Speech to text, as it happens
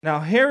Now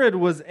Herod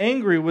was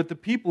angry with the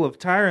people of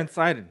Tyre and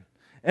Sidon,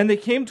 and they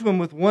came to him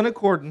with one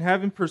accord, and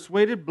having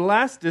persuaded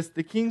Blastus,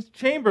 the king's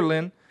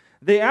chamberlain,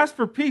 they asked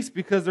for peace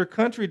because their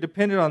country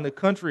depended on the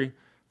country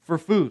for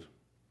food.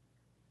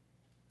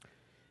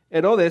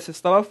 Herodes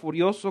estaba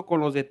furioso con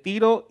los de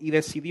Tiro y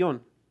de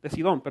Sidón,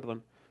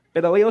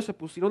 pero ellos se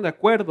pusieron de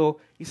acuerdo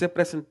y se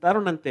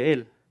presentaron ante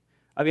él.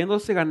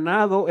 Habiéndose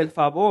ganado el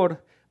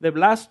favor de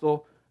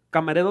Blasto,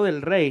 camarero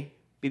del rey,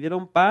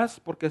 pidieron paz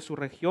porque su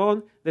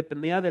región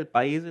dependía del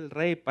país del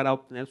rey para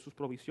obtener sus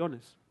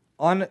provisiones.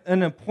 On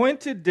an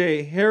appointed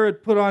day,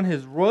 Herod put on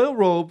his royal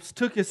robes,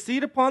 took his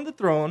seat upon the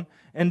throne,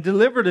 and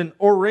delivered an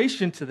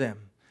oration to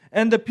them.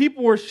 And the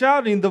people were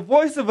shouting, "The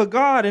voice of a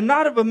God and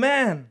not of a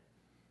man."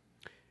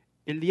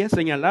 El día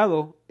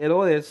señalado,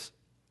 Herodes,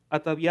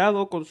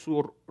 ataviado con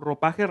su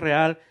ropaje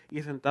real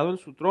y sentado en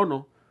su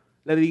trono,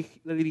 le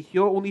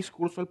dirigió un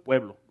discurso al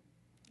pueblo.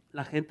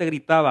 La gente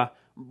gritaba,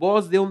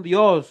 voz de un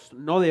Dios,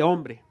 no de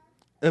hombre.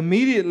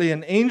 Immediately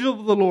an angel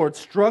of the Lord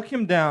struck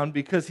him down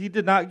because he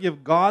did not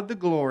give God the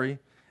glory,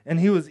 and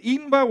he was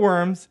eaten by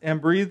worms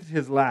and breathed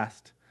his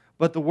last.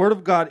 But the word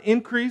of God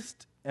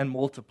increased and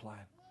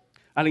multiplied.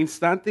 Al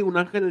instante un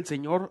ángel del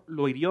Señor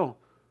lo hirió,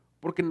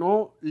 porque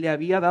no le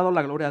había dado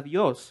la gloria a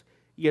Dios,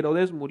 y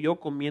Herodes murió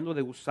comiendo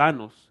de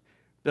gusanos.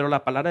 Pero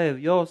la palabra de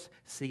Dios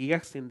seguía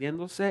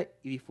extendiéndose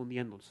y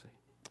difundiéndose.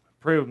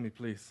 Pray with me,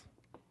 please.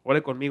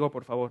 Ore conmigo,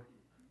 por favor.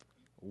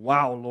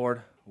 Wow,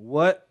 Lord,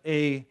 what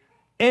a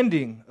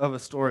ending of a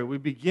story. We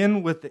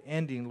begin with the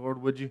ending,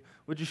 Lord. Would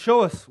you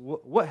show us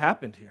what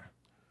happened here?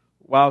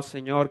 Wow,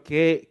 Señor,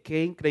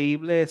 qué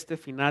increíble este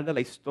final de la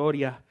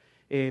historia.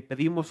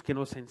 Pedimos que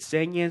nos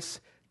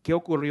enseñes qué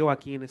ocurrió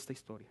aquí en esta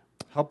historia.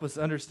 Help us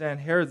understand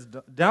Herod's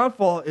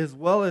downfall as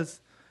well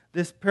as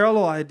this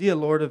parallel idea,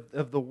 Lord,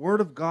 of the Word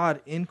of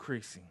God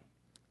increasing.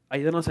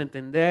 Ayúdanos a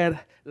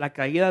entender la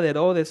caída de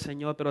Herodes,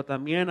 Señor, pero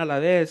también a la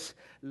vez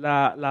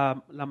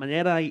la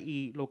manera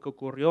y lo que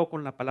ocurrió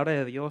con la palabra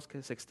de Dios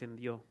que se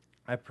extendió.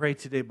 I pray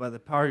today by the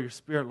power of your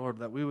Spirit, Lord,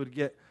 that we would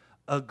get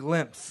a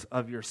glimpse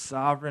of your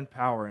sovereign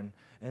power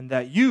and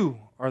that you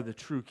are the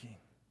true King.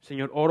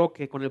 Señor, oro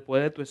que con el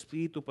poder de tu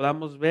Espíritu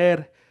podamos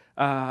ver,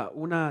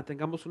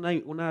 tengamos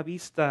una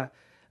vista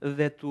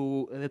de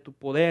tu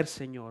poder,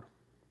 Señor.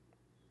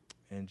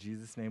 In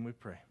Jesus' name we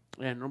pray.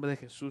 En el nombre de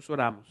Jesús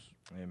oramos.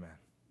 Amen.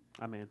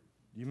 Amén.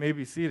 You may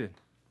be seated.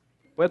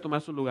 Puede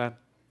tomar su lugar.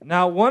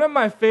 Now, one of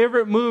my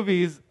favorite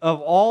movies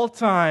of all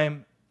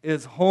time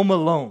is Home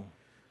Alone.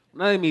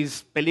 Una de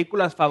mis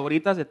películas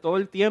favoritas de todo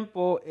el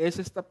tiempo es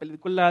esta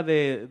película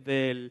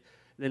del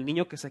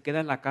niño que se queda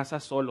en la casa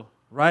solo.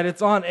 Right?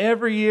 It's on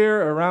every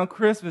year around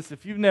Christmas.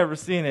 If you've never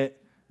seen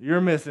it,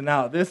 you're missing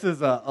out. This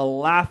is a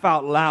laugh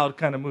out loud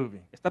kind of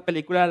movie. Esta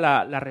película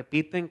la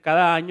repiten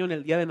cada año en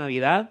el día de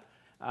Navidad,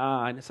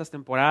 en esas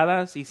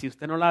temporadas, y si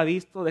usted no la ha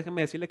visto,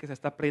 déjeme decirle que se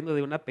está perdiendo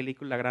de una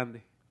película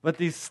grande. But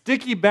these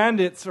sticky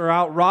bandits are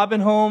out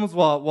robbing homes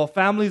while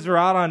families are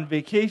out on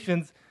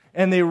vacations,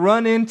 and they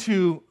run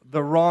into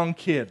the wrong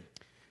kid.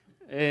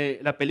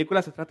 La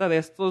película se trata de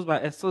estos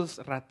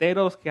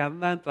rateros que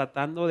andan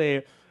tratando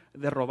de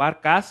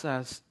robar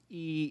casas,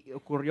 y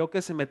ocurrió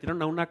que se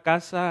metieron a una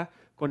casa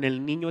con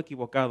el niño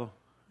equivocado.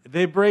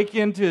 They break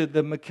into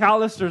the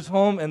McAllister's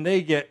home and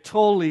they get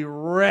totally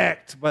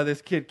wrecked by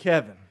this kid,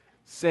 Kevin.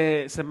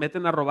 Se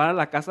meten a robar a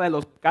la casa de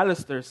los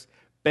McAllisters,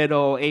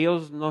 pero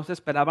ellos no se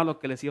esperaban lo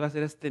que les iba a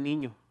hacer este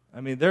niño.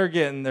 I mean, they're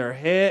getting their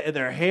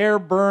hair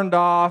burned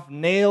off,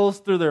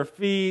 nails through their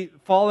feet,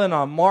 falling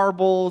on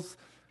marbles,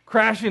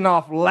 crashing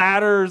off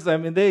ladders. I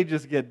mean, they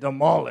just get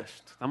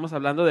demolished. Estamos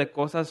hablando de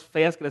cosas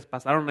feas que les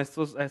pasaron a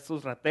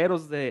estos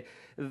rateros, de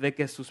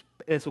que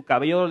su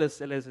cabello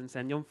se les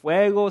encendió en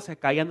fuego, se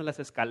caían de las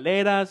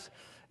escaleras,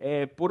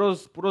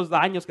 puros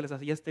daños que les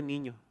hacía este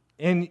niño.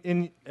 And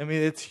I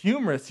mean, it's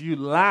humorous. You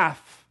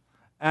laugh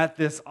at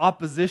this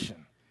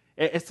opposition.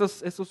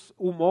 Estos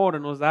humor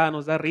nos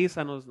da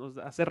risa, nos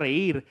hace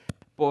reír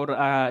por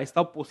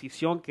esta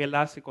oposición que él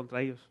hace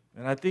contra ellos.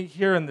 And I think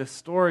here in this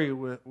story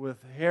with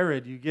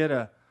Herod, you get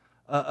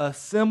a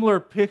similar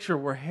picture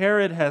where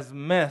Herod has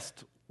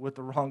messed with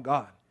the wrong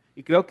God.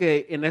 Y creo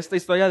que en esta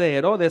historia de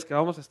Herodes que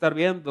vamos a estar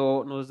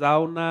viendo nos da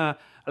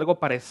algo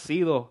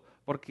parecido,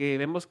 porque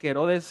vemos que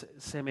Herodes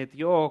se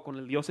metió con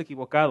el Dios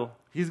equivocado.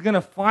 He's going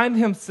to find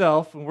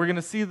himself, and we're going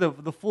to see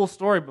the full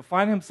story, but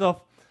find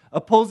himself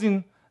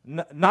opposing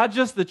not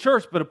just the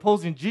church, but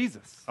opposing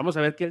Jesus. Vamos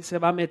a ver que él se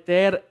va a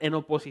meter en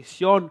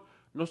oposición,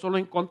 no solo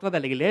en contra de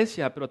la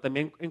iglesia, pero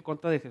también en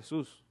contra de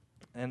Jesús.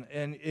 And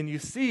you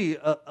see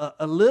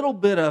a little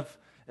bit of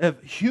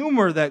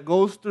humor that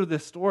goes through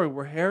this story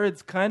where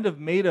Herod's kind of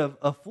made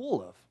a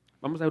fool of.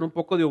 Vamos a ver un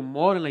poco de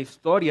humor en la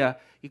historia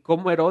y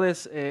cómo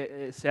Herodes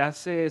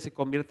se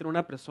convierte en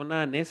una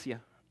persona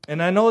necia.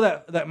 And I know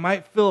that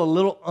might feel a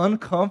little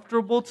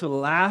uncomfortable to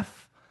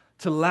laugh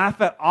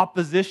at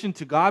opposition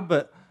to God,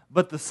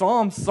 but the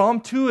Psalm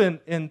 2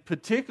 in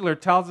particular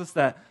tells us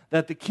that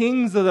the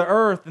kings of the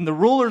earth and the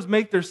rulers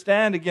make their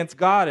stand against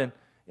God,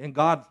 and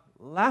God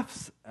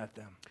laughs at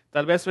them.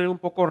 Tal vez suene un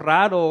poco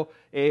raro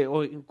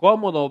o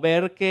incómodo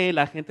ver que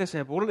la gente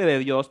se burle de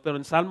Dios, pero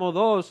en Salmo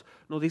 2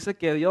 nos dice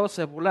que Dios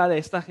se burla de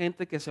esta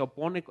gente que se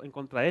opone en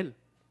contra Él.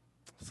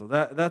 So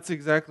that's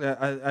exactly,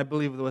 I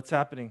believe, what's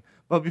happening.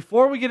 But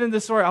before we get into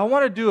this story, I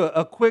want to do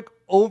a quick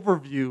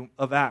overview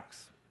of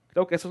Acts.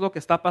 Creo que eso es lo que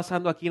está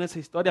pasando aquí en esa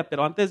historia,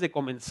 pero antes de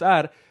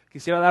comenzar,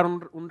 quisiera dar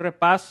un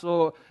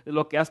repaso de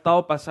lo que ha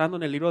estado pasando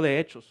en el libro de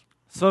Hechos.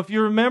 So if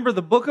you remember,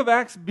 the book of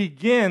Acts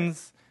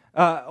begins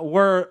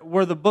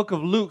where the book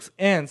of Luke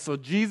ends. So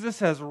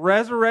Jesus has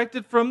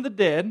resurrected from the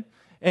dead,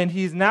 and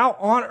he's now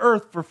on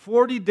earth for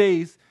 40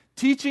 days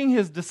teaching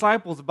his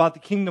disciples about the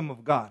kingdom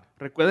of God.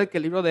 Recuerde que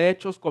el libro de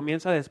Hechos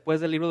comienza después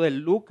del libro de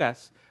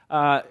Lucas.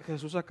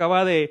 Jesús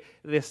acaba de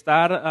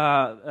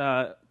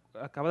estar,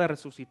 acaba de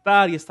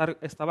resucitar y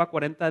estaba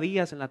 40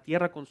 días en la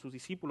tierra con sus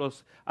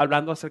discípulos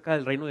hablando acerca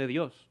del reino de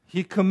Dios.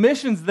 He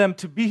commissions them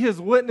to be his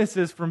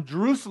witnesses from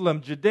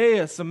Jerusalem,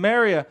 Judea,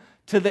 Samaria,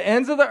 to the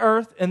ends of the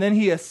earth, and then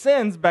he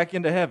ascends back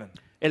into heaven.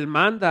 Él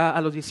manda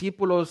a los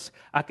discípulos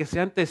a que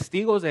sean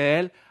testigos de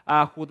él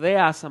a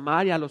Judea, a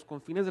Samaria, a los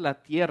confines de la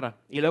tierra,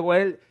 y luego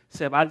él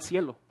se va al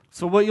cielo.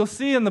 So what you'll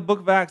see in the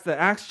book of Acts, that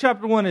Acts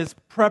chapter 1 is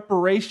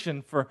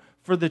preparation for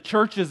the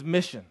church's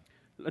mission.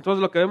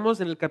 Entonces lo que vemos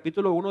en el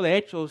capítulo 1 de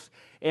Hechos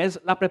es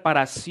la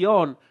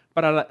preparación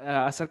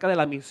para acerca de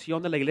la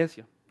misión de la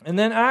iglesia. And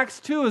then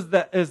Acts 2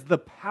 is the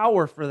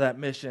power for that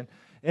mission.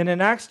 And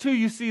in Acts 2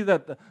 you see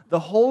that the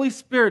Holy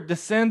Spirit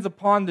descends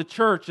upon the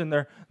church, and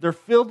they're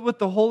filled with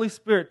the Holy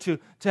Spirit to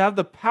have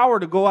the power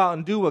to go out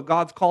and do what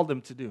God's called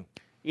them to do.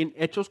 En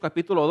Hechos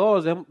capítulo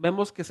 2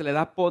 vemos que se le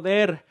da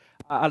poder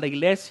a la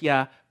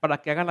iglesia para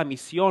que hagan la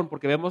misión,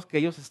 porque vemos que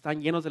ellos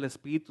están llenos del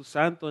Espíritu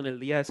Santo en el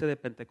día ese de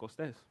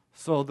Pentecostés.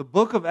 So the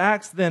book of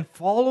Acts then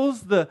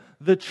follows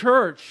the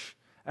church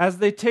as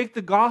they take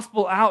the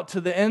gospel out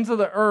to the ends of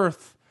the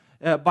earth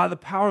by the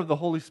power of the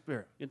Holy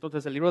Spirit. Y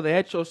entonces el libro de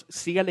Hechos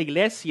sigue a la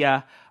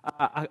iglesia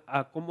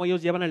a cómo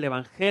ellos llevan el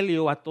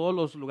evangelio a todos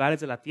los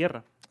lugares de la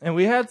tierra. And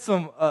we had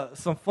some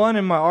fun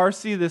in my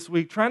RC this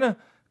week trying to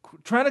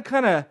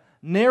kind of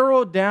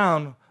narrow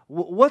down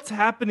what's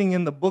happening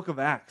in the book of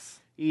Acts.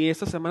 Y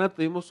esta semana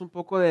tuvimos un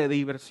poco de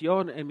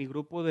diversión en mi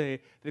grupo de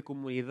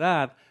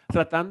comunidad,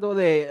 tratando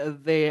de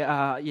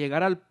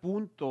llegar al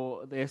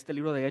punto de este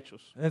libro de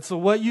Hechos. And so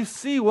what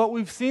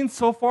we've seen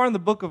so far in the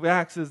book of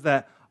Acts is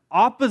that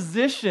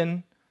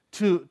opposition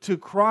to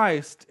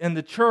Christ and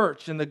the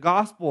church and the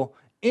gospel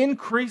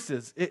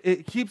increases.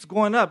 It keeps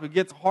going up. It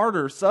gets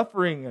harder,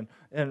 suffering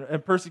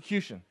and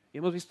persecution. Y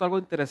hemos visto algo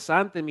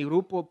interesante en mi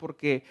grupo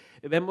porque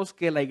vemos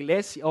que la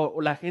iglesia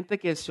o la gente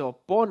que se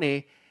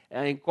opone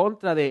en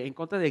contra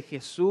de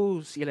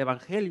Jesús y el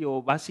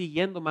evangelio va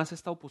siguiendo más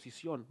esta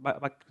oposición,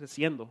 va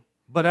creciendo.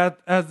 But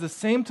at the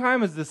same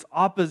time as this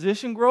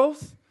opposition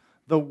grows,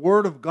 the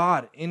word of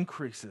God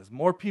increases.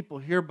 More people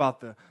hear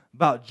about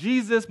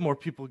Jesus, more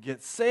people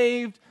get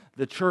saved,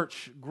 the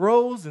church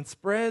grows and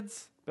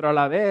spreads. Pero a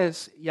la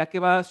vez, ya que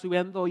va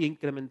subiendo y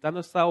incrementando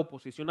esta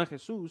oposición a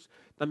Jesús,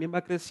 también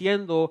va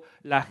creciendo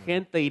la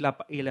gente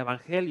y el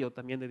evangelio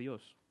también de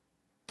Dios.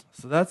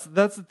 So that's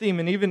the theme.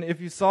 And even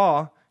if you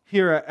saw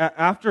here,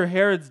 after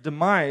Herod's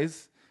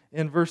demise,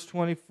 in verse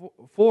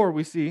 24,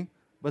 we see,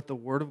 but the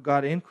word of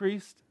God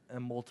increased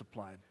and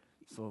multiplied.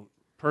 So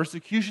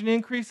persecution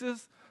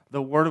increases,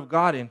 the word of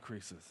God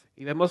increases.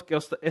 Y vemos que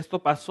esto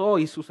pasó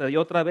y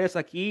sucedió otra vez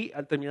aquí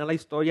al terminar la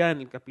historia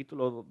en el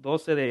capítulo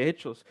 12 de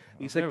Hechos.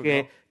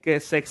 Dice que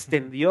se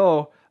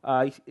extendió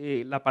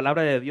la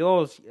palabra de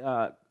Dios,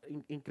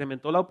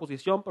 incrementó la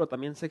oposición, pero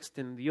también se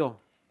extendió.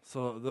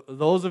 So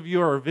those of you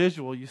who are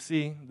visual, you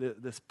see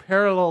this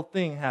parallel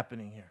thing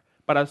happening here.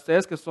 Para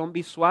ustedes que son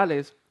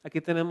visuales, aquí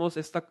tenemos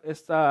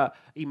esta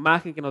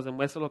imagen que nos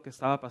demuestra lo que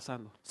estaba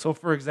pasando. So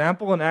for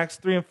example, in Acts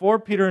 3 and 4,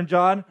 Peter and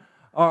John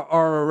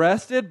are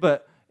arrested,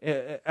 but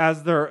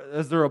as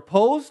they're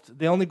opposed,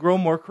 they only grow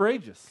more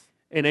courageous.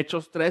 En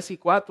Hechos 3 y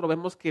 4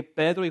 vemos que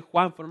Pedro y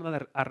Juan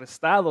fueron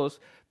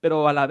arrestados,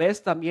 pero a la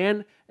vez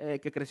también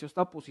que creció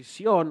esta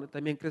oposición,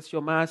 también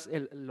creció más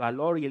el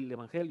valor y el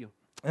evangelio.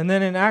 And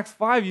then in Acts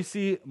 5, you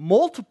see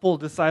multiple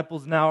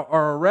disciples now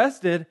are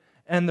arrested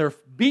and they're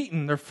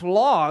beaten, they're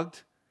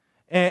flogged,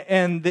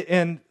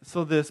 and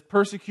so this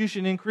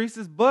persecution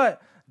increases,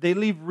 but they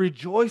leave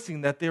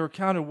rejoicing that they were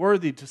counted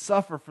worthy to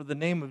suffer for the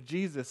name of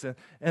Jesus,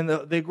 and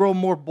they grow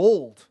more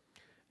bold.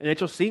 En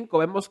Hechos 5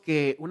 vemos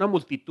que una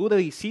multitud de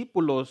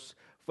discípulos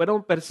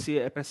fueron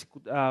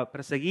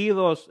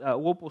perseguidos,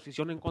 hubo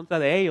oposición en contra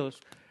de ellos,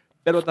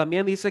 pero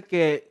también dice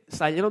que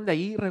salieron de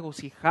ahí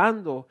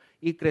regocijando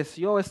y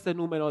creció este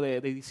número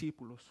de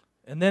discípulos.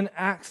 And then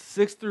Acts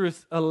 6 through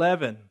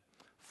 11,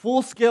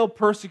 full-scale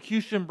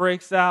persecution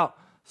breaks out.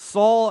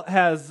 Saul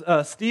has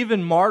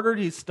Stephen martyred,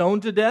 he's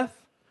stoned to death.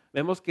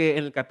 Vemos que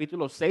en el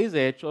capítulo 6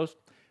 de Hechos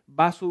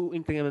va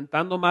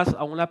incrementando más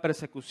aún la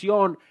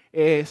persecución.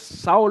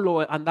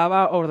 Saulo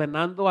andaba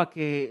ordenando a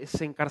que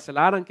se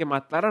encarcelaran, que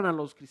mataran a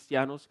los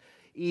cristianos.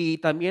 Y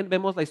también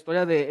vemos la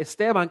historia de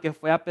Esteban, que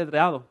fue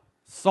apedreado.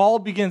 Saul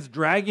begins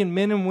dragging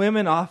men and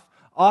women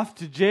off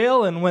to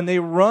jail, and when they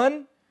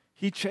run,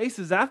 he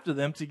chases after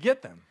them to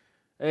get them.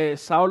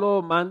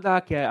 Saulo manda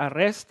a que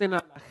arresten a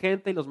la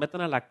gente y los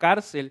metan a la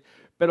cárcel,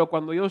 pero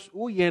cuando ellos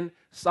huyen,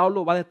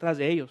 Saulo va detrás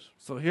de ellos.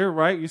 So here,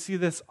 right, you see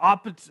this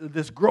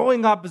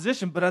growing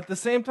opposition, but at the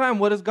same time,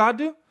 what does God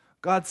do?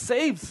 God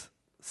saves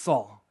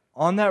Saul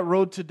on that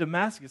road to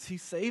Damascus. He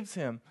saves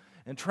him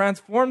and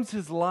transforms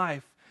his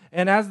life.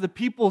 And as the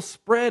people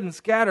spread and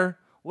scatter,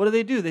 what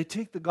do? They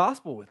take the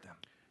gospel with them.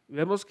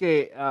 Vemos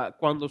que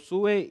cuando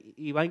sube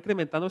y va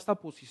incrementando esta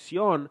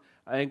posición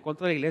en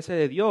contra de la iglesia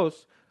de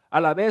Dios, a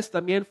la vez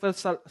también fue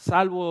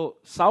salvo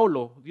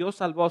Saulo. Dios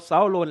salvó a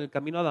Saulo en el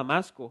camino a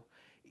Damasco.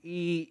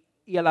 Y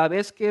a la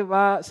vez que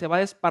se va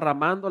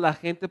desparramando la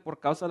gente por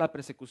causa de la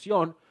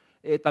persecución,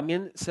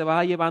 también se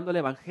va llevando el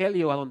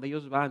evangelio a donde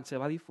ellos van, se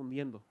va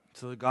difundiendo.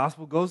 So the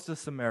gospel goes to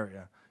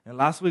Samaria. And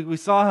last week we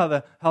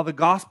saw how the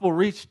gospel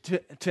reached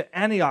to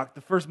Antioch,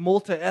 the first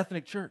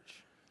multi-ethnic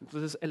church.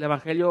 Entonces el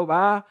evangelio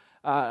va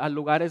a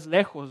lugares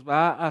lejos,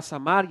 va a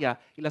Samaria.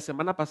 Y la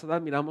semana pasada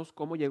miramos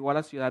cómo llegó a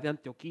la ciudad de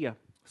Antioquía.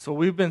 So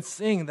we've been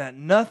seeing that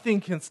nothing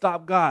can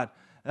stop God.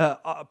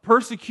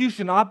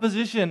 Persecution,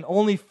 opposition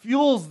only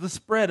fuels the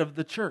spread of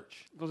the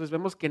church. Entonces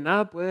vemos que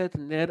nada puede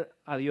detener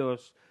a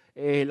Dios.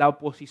 La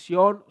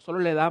oposición solo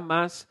le da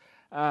más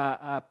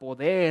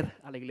poder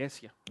a la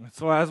iglesia.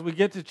 So as we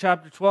get to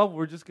chapter 12,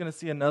 we're just going to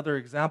see another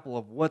example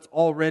of what's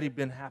already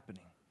been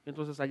happening.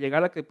 Entonces al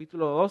llegar al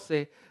capítulo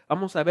 12,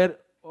 vamos a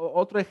ver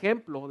otro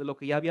ejemplo de lo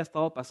que ya había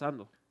estado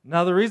pasando.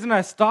 Now the reason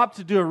I stopped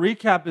to do a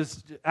recap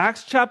is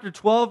Acts chapter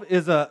 12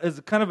 is a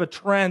kind of a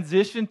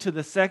transition to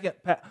the second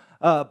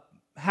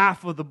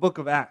half of the book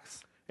of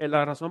Acts.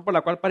 La razón por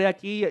la cual paré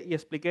aquí y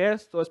expliqué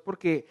esto es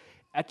porque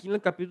aquí en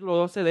el capítulo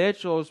 12 de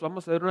Hechos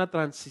vamos a ver una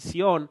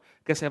transición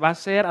que se va a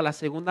hacer a la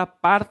segunda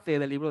parte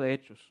del libro de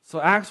Hechos.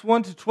 So Acts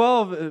 1 to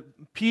 12,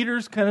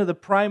 Peter's kind of the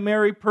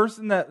primary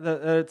person that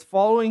it's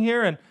following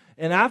here,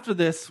 and after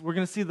this we're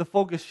going to see the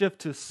focus shift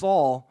to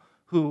Saul,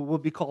 who will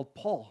be called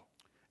Paul.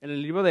 En el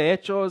libro de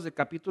Hechos, del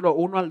capítulo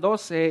 1 al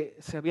 12,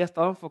 se había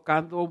estado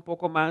enfocando un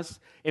poco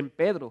más en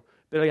Pedro,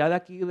 pero ya de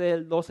aquí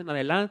del 12 en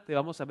adelante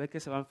vamos a ver que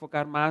se va a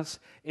enfocar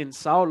más en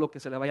Saulo, que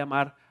se le va a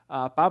llamar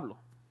a Pablo.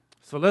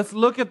 So let's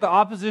look at the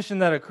opposition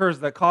that occurs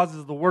that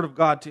causes the word of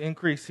God to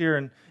increase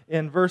here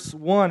in verse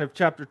 1 of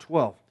chapter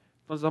 12.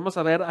 Entonces vamos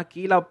a ver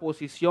aquí la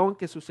oposición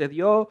que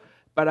sucedió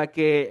para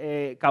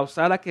que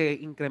causara que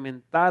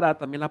incrementara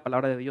también la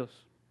palabra de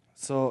Dios.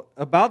 So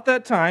about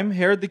that time,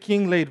 Herod the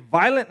king laid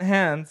violent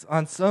hands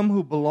on some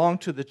who belonged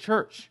to the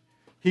church.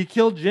 He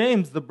killed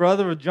James, the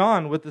brother of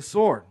John, with the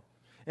sword.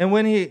 And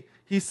when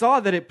he saw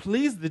that it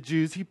pleased the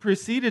Jews, he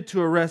proceeded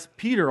to arrest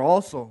Peter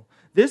also.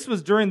 This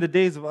was during the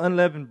days of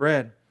unleavened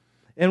bread.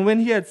 And when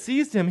he had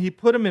seized him, he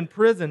put him in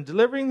prison,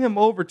 delivering him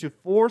over to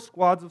 4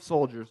 squads of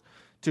soldiers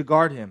to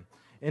guard him,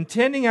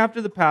 intending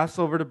after the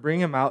Passover to bring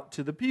him out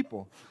to the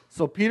people.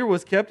 So Peter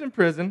was kept in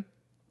prison,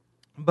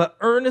 but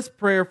earnest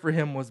prayer for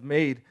him was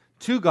made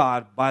to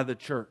God by the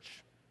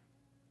church.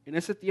 En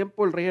ese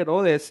tiempo el rey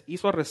Herodes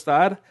hizo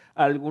arrestar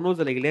a algunos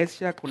de la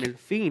iglesia con el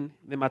fin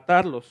de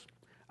matarlos.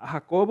 A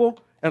Jacobo,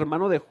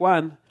 hermano de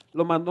Juan,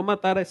 lo mandó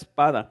matar a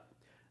espada.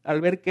 Al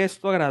ver que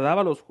esto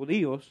agradaba a los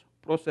judíos,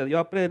 procedió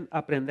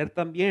a prender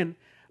también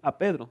a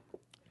Pedro.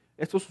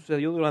 Esto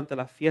sucedió durante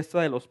la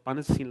fiesta de los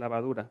panes sin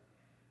levadura.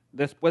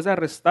 Después de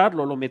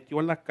arrestarlo, lo metió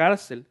en la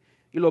cárcel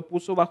y lo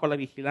puso bajo la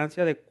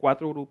vigilancia de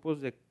 4 grupos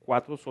de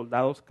 4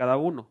 soldados cada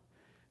uno.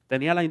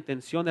 Tenía la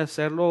intención de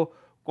hacerlo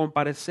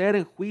comparecer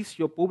en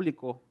juicio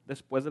público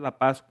después de la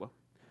Pascua.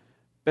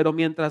 Pero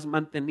mientras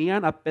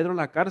mantenían a Pedro en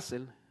la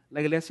cárcel,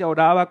 la iglesia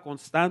oraba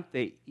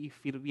constante y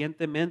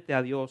fervientemente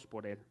a Dios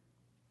por él.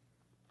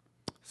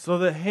 So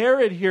the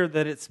Herod here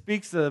that it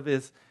speaks of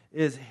is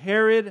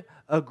Herod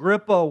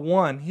Agrippa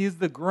I. He's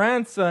the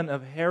grandson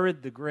of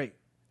Herod the Great.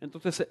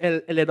 Entonces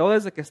el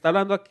Herodes de que está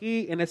hablando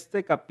aquí en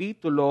este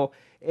capítulo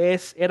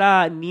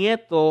era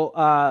nieto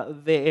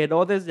de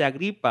Herodes de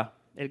Agripa,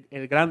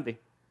 el grande.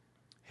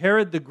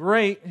 Herod the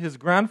Great, his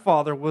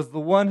grandfather, was the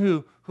one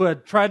who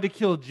had tried to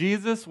kill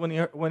Jesus when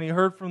he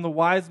heard from the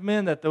wise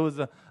men that there was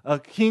a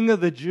king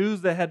of the Jews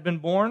that had been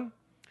born.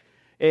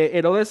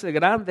 Herodes el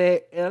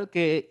grande era el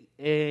que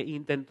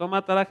intentó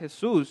matar a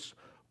Jesús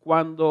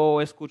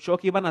cuando escuchó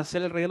que iban a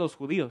ser el rey de los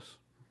judíos.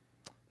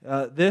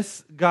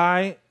 This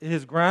guy,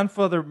 his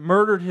grandfather,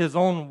 murdered his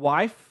own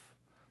wife,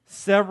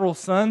 several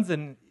sons,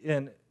 and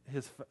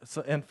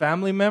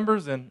family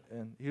members, and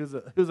he was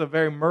a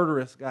very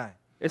murderous guy.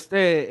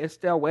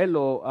 Este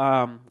abuelo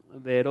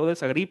de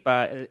Herodes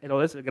Agripa,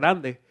 Herodes el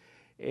Grande,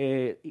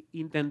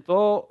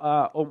 intentó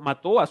o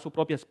mató a su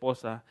propia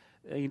esposa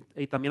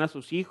y también a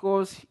sus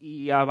hijos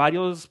y a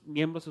varios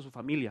miembros de su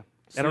familia.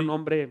 Era un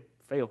hombre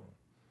feo.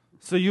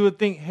 So you would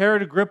think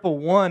Herod Agrippa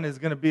I is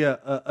going to be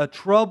a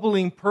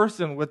troubling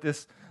person with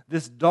this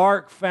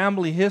dark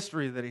family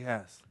history that he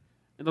has.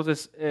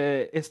 Entonces,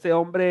 este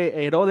hombre,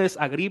 Herodes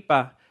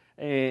Agripa,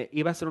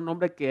 iba a ser un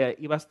hombre que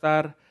iba a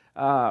estar,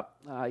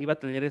 iba a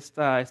tener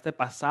este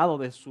pasado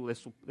de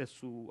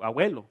su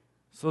abuelo.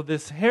 So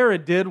this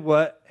Herod did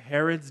what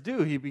Herods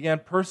do. He began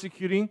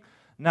persecuting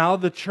now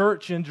the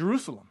church in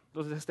Jerusalem.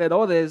 Entonces este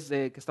Herodes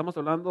que estamos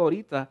hablando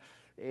ahorita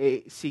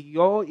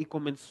siguió y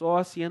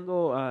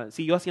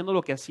siguió haciendo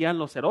lo que hacían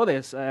los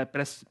Herodes,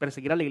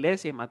 perseguir a la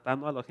iglesia y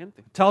matando a la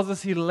gente. It tells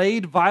us he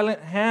laid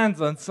violent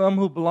hands on some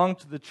who belonged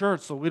to the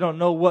church. So we don't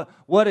know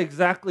what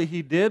exactly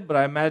he did, but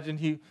I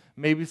imagine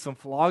maybe some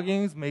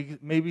floggings,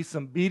 maybe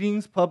some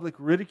beatings, public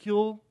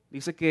ridicule.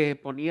 Dice que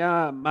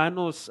ponía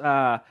manos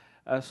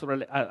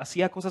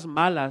hacía cosas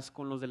malas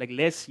con los de la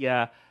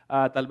iglesia,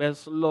 tal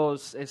vez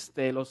los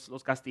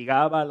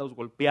castigaba, los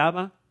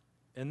golpeaba.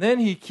 And then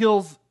he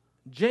kills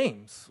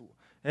James.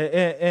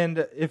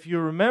 And if you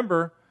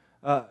remember,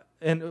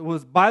 and it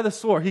was by the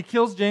sword. He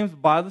kills James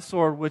by the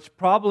sword, which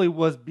probably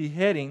was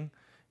beheading.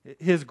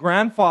 His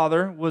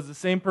grandfather was the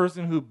same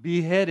person who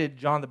beheaded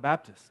John the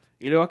Baptist.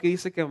 Y luego aquí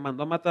dice que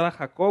mandó a matar a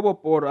Jacobo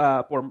por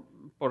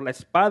la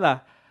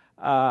espada,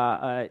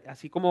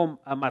 así como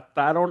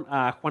mataron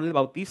a Juan el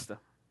Bautista.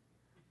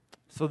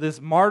 So this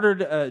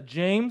martyred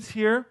James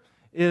here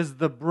is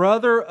the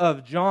brother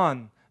of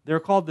John. They're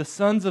called the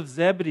sons of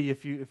Zebedee,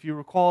 if you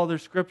recall their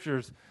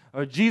scriptures.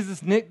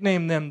 Jesus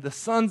nicknamed them the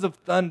sons of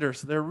thunder,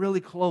 so they're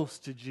really close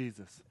to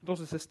Jesus.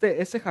 Entonces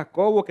ese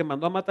Jacobo que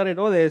mandó a matar a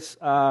Herodes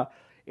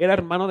era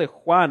hermano de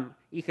Juan,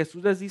 y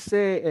Jesús les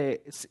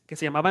dice que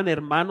se llamaban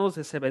hermanos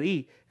de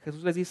Zebedí.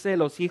 Jesús les dice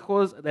los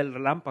hijos del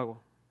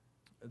relámpago.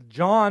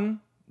 John,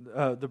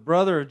 the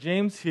brother of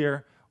James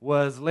here,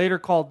 was later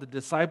called the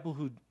disciple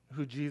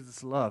who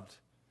Jesus loved.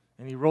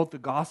 And he wrote the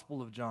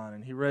Gospel of John,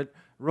 and he wrote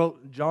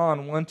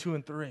John 1, 2,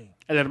 and 3.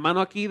 El hermano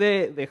aquí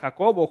de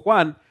Jacobo,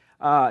 Juan,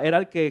 era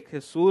el que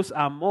Jesús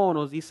amó,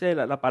 nos dice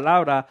la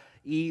palabra,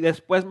 y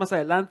después más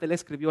adelante él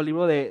escribió el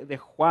libro de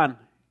Juan.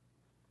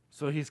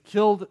 So he's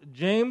killed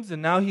James,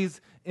 and now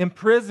he's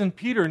imprisoned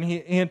Peter, and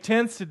he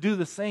intends to do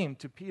the same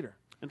to Peter.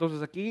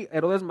 Entonces aquí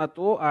Herodes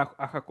mató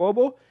a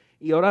Jacobo,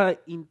 y ahora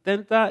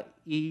intenta,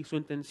 y su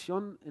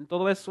intención en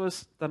todo eso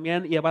es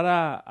también llevar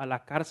a la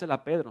cárcel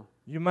a Pedro.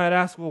 You might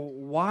ask, well,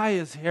 why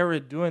is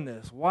Herod doing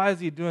this? Why is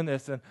he doing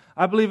this? And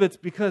I believe it's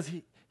because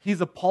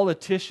he's a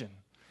politician.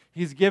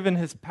 He's given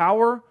his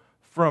power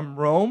from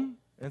Rome,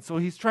 and so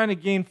he's trying to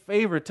gain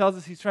favor. It tells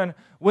us he's trying to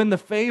win the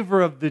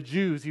favor of the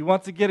Jews. He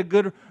wants to get a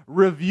good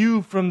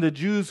review from the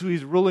Jews who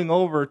he's ruling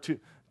over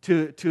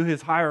to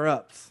his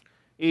higher-ups.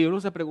 Y uno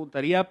se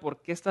preguntaría, ¿por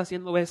qué está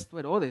haciendo esto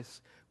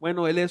Herodes?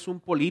 Bueno, él es un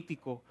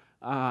político.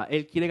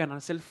 Él quiere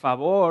ganarse el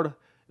favor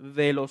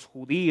de los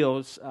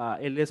judíos.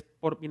 Él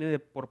viene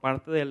por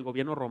parte del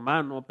gobierno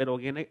romano, pero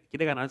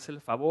quiere ganarse el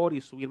favor y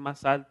subir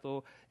más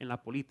alto en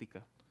la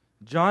política.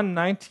 John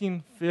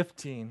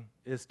 19:15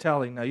 is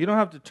telling. Now, you don't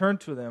have to turn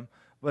to them,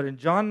 but in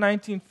John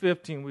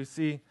 19:15 we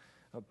see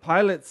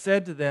Pilate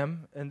said to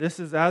them, and this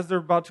is as they're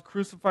about to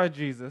crucify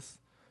Jesus,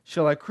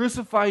 "Shall I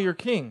crucify your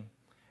king?"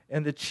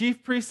 And the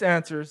chief priest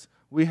answers,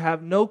 "We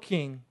have no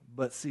king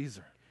but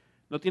Caesar."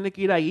 No tiene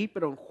que ir ahí,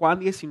 pero en Juan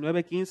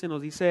 19:15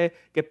 nos dice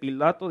que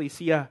Pilato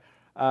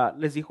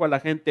les dijo a la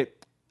gente,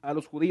 a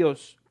los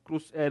judíos,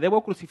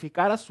 ¿debo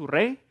crucificar a su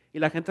rey? Y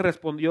la gente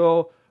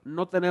respondió,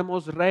 no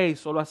tenemos rey,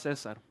 solo a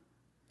César.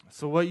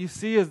 So what you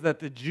see is that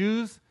the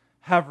Jews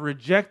have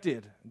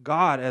rejected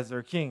God as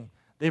their king.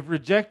 They've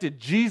rejected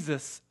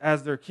Jesus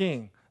as their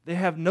king. They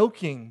have no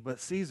king but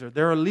Caesar.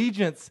 Their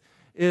allegiance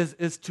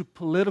is to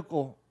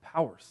political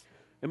powers.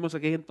 Vemos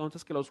aquí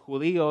entonces que los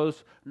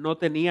judíos no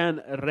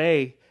tenían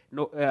rey,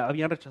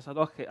 habían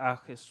rechazado a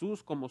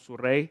Jesús como su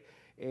rey.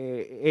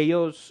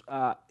 Ellos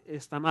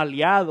están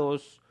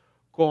aliados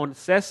con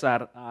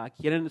César,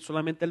 quieren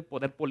solamente el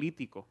poder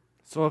político.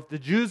 So if the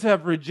Jews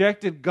have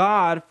rejected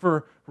God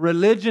for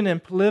religion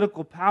and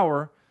political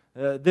power,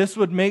 this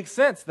would make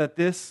sense, that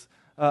this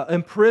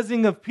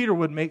imprisoning of Peter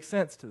would make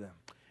sense to them.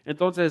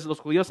 Entonces los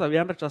judíos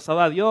habían rechazado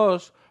a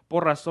Dios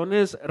por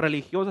razones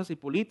religiosas y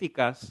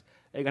políticas,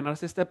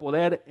 ganarse este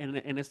poder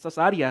en estas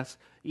áreas,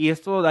 y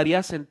esto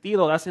da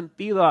sentido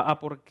a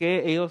por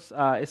qué ellos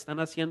están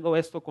haciendo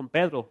esto con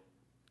Pedro.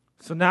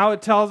 So now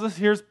it tells us,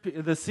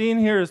 the scene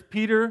here is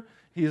Peter.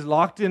 He's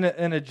locked in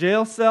a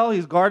jail cell.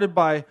 He's guarded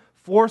by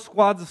 4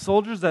 squads of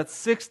soldiers. That's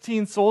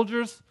 16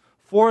 soldiers,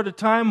 4 at a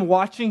time,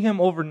 watching him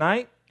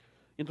overnight.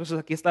 Entonces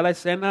aquí está la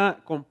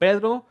escena con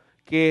Pedro,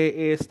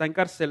 que está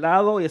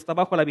encarcelado y está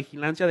bajo la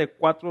vigilancia de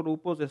 4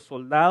 grupos de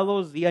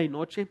soldados día y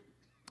noche.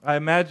 I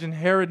imagine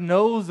Herod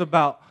knows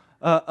about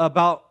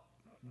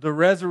the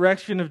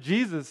resurrection of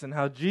Jesus, and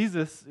how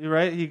Jesus,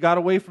 right, he got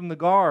away from the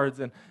guards,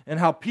 and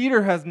how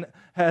Peter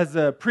has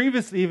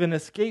previously even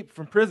escaped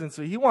from prison.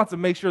 So he wants to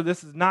make sure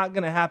this is not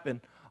going to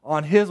happen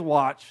on his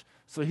watch.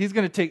 So he's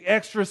going to take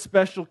extra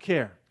special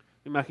care.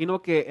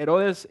 Imagino que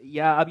Herodes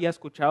ya había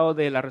escuchado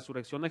de la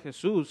resurrección de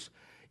Jesús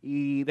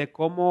y de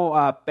cómo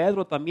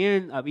Pedro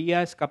también se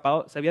había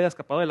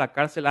escapado de la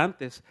cárcel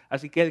antes,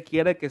 así que él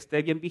quiere que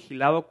esté bien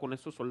vigilado con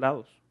estos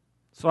soldados.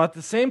 So at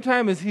the same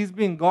time as he's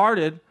being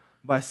guarded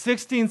by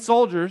 16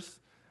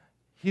 soldiers,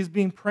 he's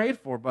being prayed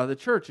for by the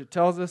church. It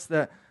tells us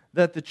that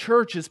the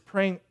church is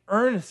praying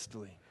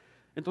earnestly.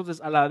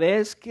 Entonces, a la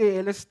vez que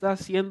él está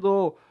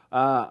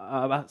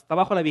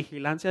bajo la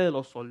vigilancia de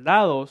los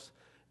soldados,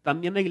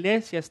 también la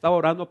iglesia está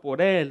orando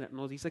por él.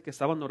 Nos dice que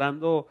estaban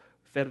orando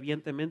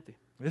fervientemente.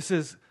 This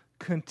is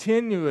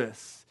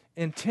continuous,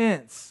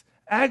 intense,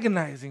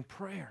 agonizing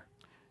prayer.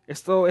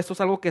 Esto es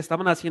algo que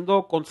estaban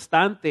haciendo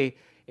constante,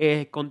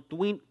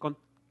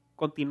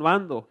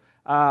 continuando,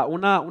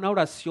 una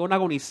oración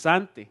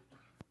agonizante,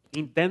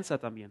 intensa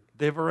también.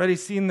 They've already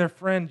seen their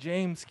friend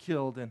James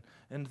killed, and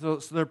so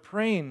they're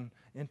praying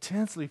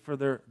intensely for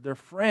their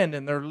friend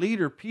and their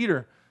leader,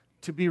 Peter,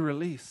 to be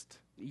released.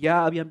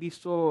 Ya habían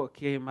visto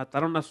que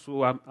mataron a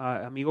su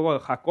amigo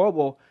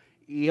Jacobo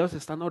y ellos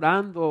están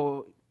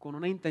orando con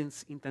una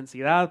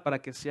intensidad para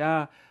que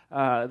sea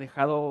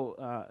dejado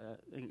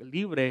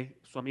libre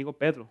su amigo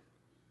Pedro.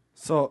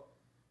 So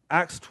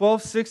Acts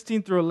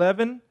 12:16 through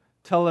 11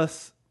 tell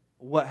us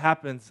what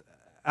happens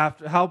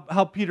after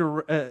how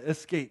Peter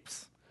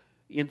escapes.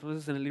 Y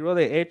entonces en el libro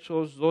de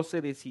Hechos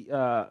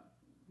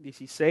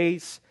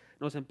 16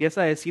 nos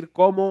empieza a decir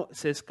cómo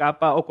se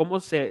escapa o cómo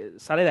se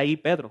sale de ahí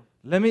Pedro.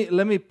 Let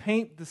me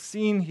paint the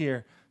scene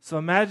here. So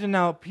imagine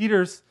now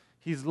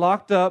he's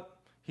locked up.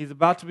 He's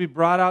about to be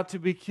brought out to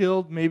be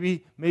killed.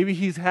 Maybe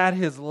he's had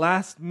his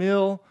last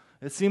meal.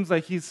 It seems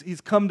like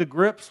he's come to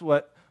grips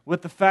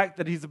with the fact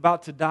that he's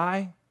about to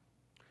die.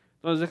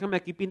 Entonces déjame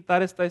aquí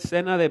pintar esta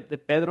escena de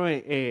Pedro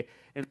en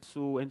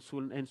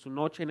su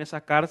noche en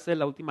esa cárcel,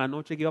 la última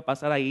noche que iba a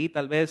pasar ahí.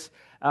 Tal vez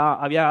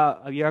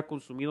había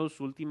consumido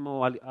su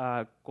última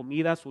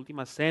comida, su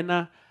última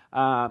cena.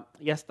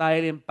 Ya está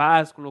él en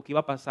paz con lo que iba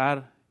a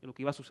pasar, lo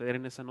que iba a suceder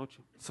en esa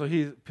noche.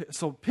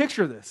 So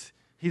picture this.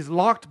 He's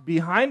locked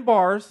behind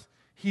bars.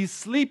 He's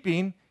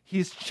sleeping.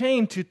 He's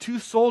chained to two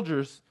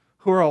soldiers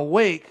who are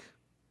awake,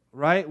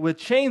 right, with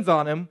chains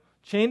on him,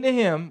 chained to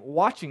him,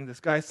 watching this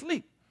guy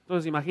sleep.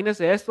 Entonces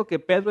imagínense esto, que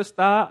Pedro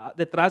está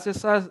detrás de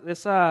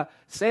esa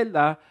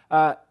celda,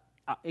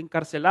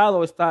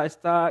 encarcelado,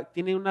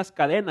 tiene unas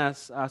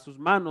cadenas a sus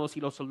manos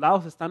y los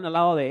soldados están al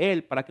lado de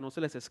él para que no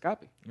se les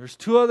escape. There's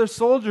two other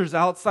soldiers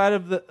outside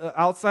of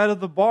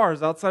the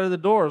bars, outside of the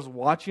doors,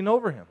 watching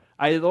over him.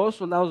 Hay dos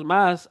soldados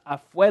más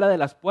afuera de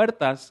las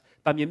puertas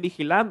también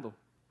vigilando.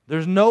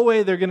 There's no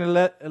way they're going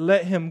to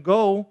let him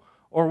go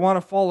or want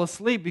to fall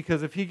asleep,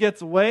 because if he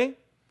gets away,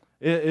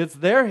 it's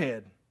their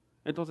head.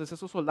 Entonces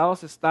esos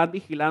soldados están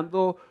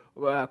vigilando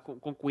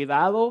con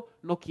cuidado,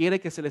 no quiere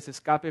que se les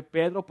escape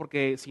Pedro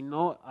porque si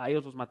no a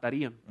ellos los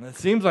matarían. And it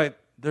seems like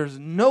there's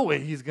no way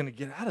he's going to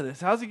get out of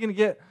this. How's he going to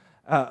get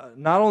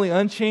not only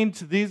unchained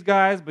to these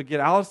guys, but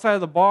get outside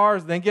of the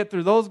bars, then get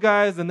through those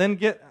guys, and then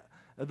get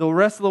the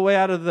rest of the way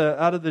out of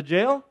the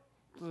jail?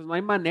 Entonces no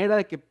hay manera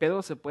de que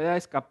Pedro se pueda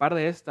escapar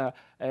de esta.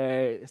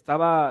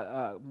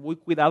 Estaba muy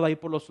cuidado ahí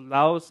por los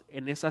soldados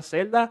en esa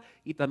celda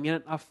y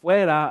también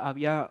afuera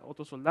había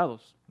otros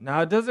soldados.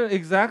 Now, it doesn't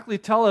exactly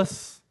tell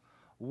us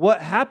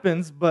what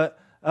happens, but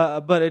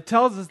it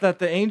tells us that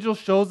the angel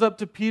shows up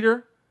to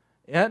Peter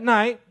at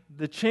night.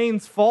 The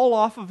chains fall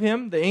off of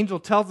him. The angel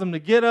tells him to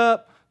get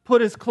up, put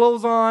his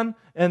clothes on,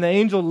 and the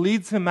angel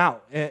leads him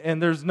out.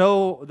 And there's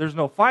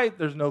no fight.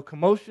 There's no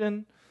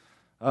commotion.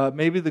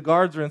 Maybe the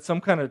guards are in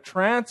some kind of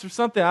trance or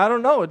something. I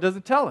don't know. It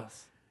doesn't tell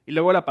us. Y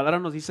luego la palabra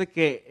nos dice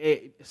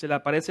que se le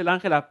aparece el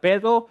ángel a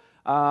Pedro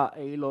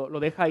y lo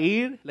deja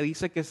ir, le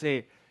dice que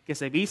se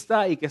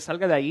vista y que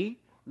salga de ahí.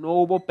 No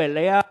hubo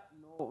pelea,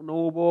 no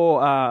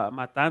hubo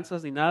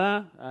matanzas ni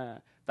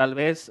nada. Tal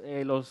vez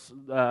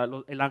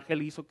el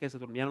ángel hizo que se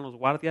durmieran los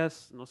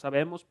guardias, no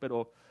sabemos,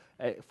 pero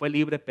fue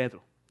libre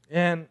Pedro.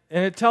 And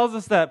it tells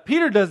us that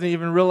Peter doesn't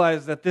even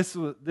realize that this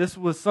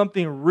was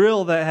something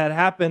real that had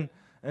happened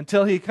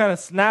until he kind of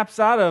snaps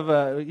out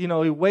of, he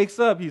wakes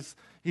up, he's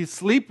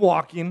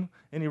sleepwalking,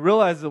 and he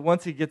realizes it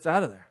once he gets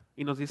out of there.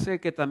 Y nos dice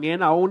que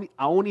también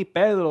aún y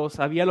Pedro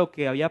sabía lo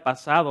que había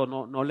pasado,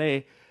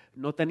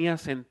 no tenía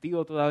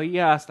sentido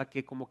todavía hasta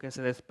que como que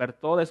se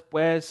despertó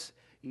después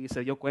y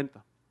se dio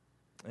cuenta.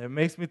 It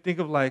makes me think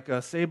of like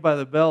Saved by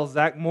the Bell,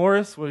 Zach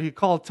Morris, where he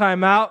called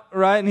time out,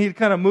 right? And he'd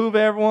kind of move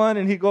everyone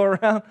and he'd go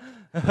around.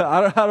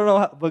 I don't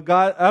know, but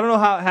God, I don't know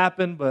how it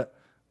happened, but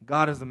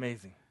God is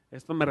amazing.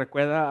 Esto me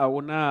recuerda a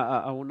un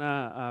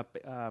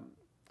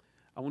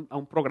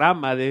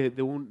programa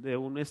de un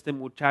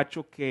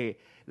muchacho que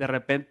de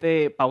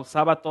repente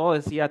pausaba todo,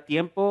 decía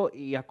tiempo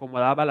y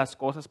acomodaba las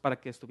cosas para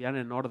que estuvieran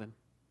en orden.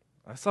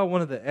 I saw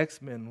one of the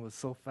X-Men was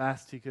so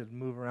fast he could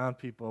move around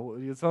people.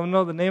 You someone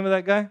know the name of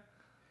that guy?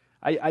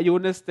 Hay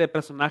un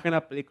personaje en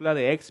la película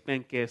de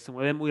X-Men que se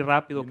mueve muy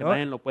rápido, que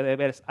nadie lo puede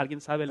ver. ¿Alguien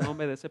sabe el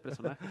nombre de ese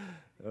personaje?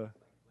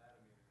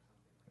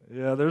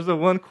 Yeah, there's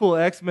one cool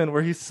X-Men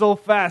where he's so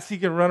fast he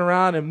can run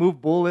around and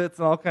move bullets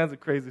and all kinds of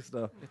crazy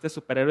stuff. Este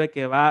superhéroe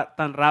que va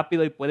tan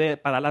rápido y puede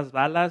parar las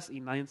balas y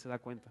nadie se da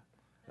cuenta.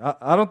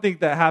 I don't think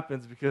that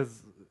happens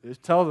because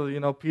it tells us,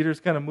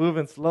 Peter's kind of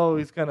moving slow.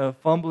 He's kind of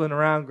fumbling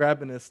around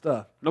grabbing his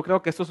stuff. No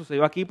creo que esto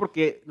sucedió aquí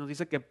porque nos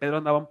dice que Pedro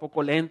andaba un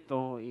poco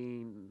lento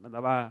y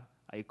andaba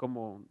ahí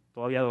como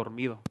todavía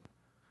dormido.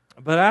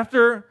 But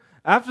after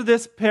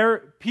this,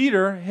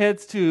 Peter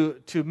heads to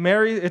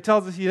Mary. It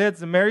tells us he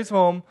heads to Mary's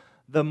home,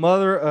 the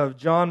mother of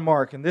John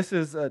Mark, and this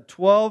is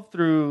 12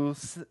 through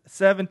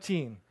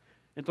 17.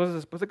 Entonces,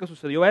 después de que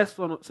sucedió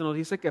esto, se nos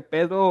dice que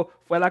Pedro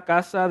fue a la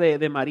casa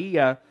de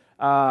María,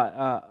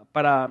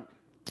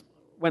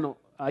 bueno,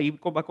 ahí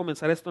va a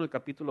comenzar esto en el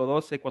capítulo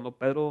 12, cuando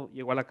Pedro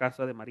llegó a la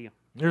casa de María.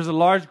 There's a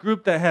large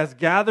group that has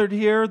gathered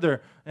here,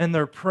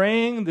 they're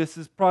praying. This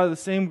is probably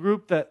the same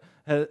group that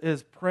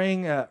is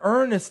praying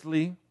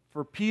earnestly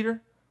for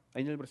Peter.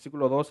 Ahí en el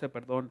versículo 12,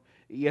 perdón.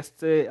 Y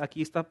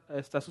aquí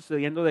está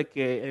sucediendo de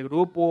que el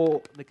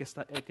grupo que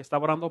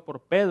estaba orando por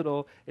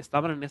Pedro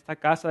estaban en esta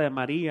casa de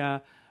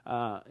María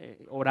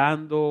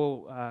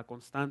orando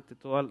constante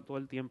todo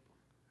el tiempo.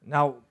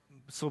 Now,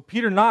 so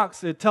Peter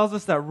knocks. It tells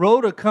us that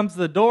Rhoda comes to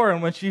the door,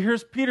 and when she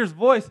hears Peter's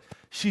voice,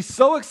 she's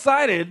so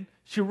excited,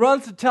 she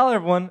runs to tell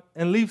everyone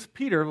and leaves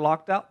Peter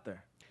locked out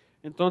there.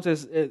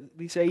 Entonces,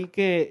 dice ahí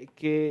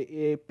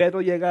que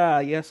Pedro llega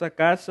ahí a esa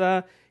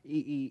casa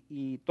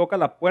y toca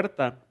la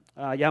puerta,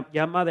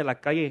 llama de la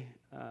calle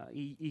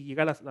y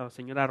llega la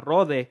señora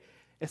Rode.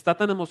 Está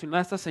tan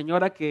emocionada esta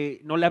señora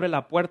que no le abre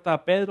la puerta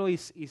a Pedro y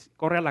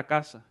corre a la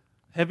casa.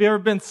 Have you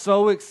ever been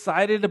so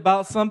excited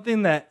about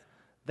something that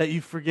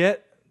you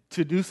forget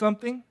to do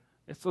something?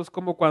 Esto es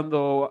como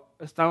cuando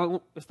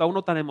está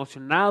uno tan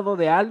emocionado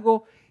de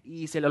algo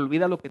y se le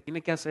olvida lo que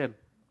tiene que hacer.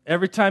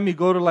 Every time you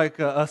go to like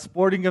a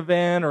sporting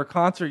event or a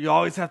concert, you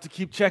always have to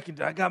keep checking.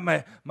 I got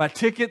my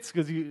tickets,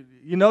 because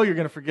you know you're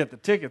going to forget the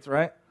tickets,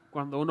 right?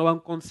 Cuando uno va a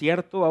un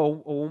concierto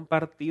o un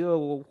partido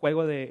o un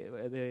juego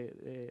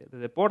de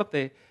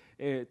deporte,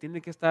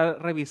 tiene que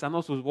estar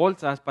revisando sus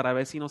bolsas para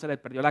ver si no se le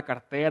perdió la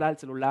cartera, el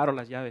celular o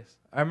las llaves.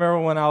 I remember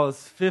when I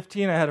was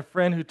 15, I had a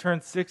friend who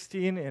turned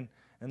 16,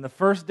 and the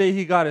first day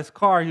he got his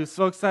car, he was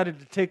so excited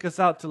to take us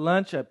out to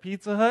lunch at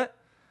Pizza Hut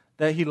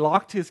that he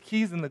locked his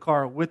keys in the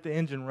car with the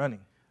engine running.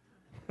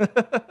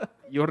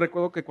 Yo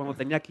recuerdo que cuando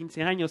tenía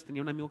 15 años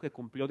tenía un amigo que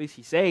cumplió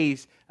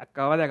 16,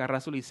 acaba de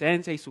agarrar su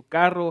licencia y su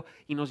carro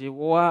y nos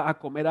llevó a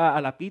comer a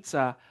la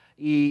pizza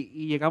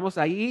y llegamos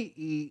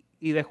ahí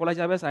y dejó las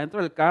llaves adentro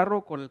del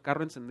carro con el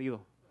carro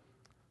encendido.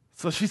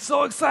 So she's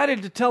so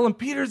excited to tell him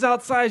Peter's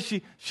outside.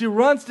 She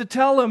runs to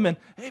tell him, and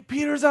hey,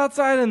 Peter's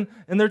outside, and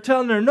they're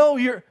telling her, no,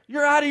 you're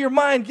out of your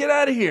mind, get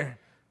out of here.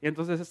 Y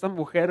entonces esta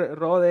mujer,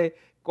 Rode,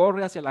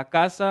 corre hacia la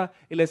casa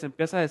y les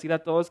empieza a decir a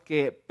todos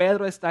que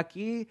Pedro está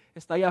aquí,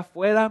 está allá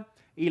afuera,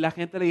 y la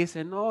gente le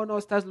dice, no,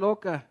 estás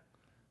loca.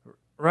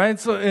 Right?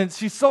 So, and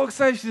she's so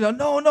excited, she's like,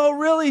 no,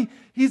 really,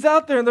 he's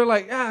out there. And they're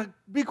like,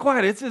 be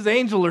quiet, it's his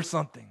angel or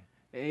something.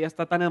 Ella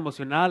está tan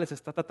emocionada, les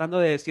está tratando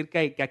de decir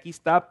que aquí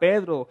está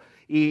Pedro,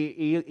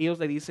 y ellos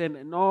le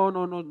dicen,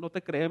 no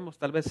te creemos,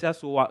 tal vez sea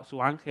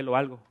su ángel o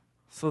algo.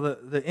 So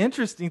the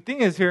interesting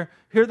thing is here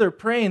they're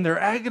praying, they're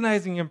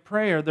agonizing in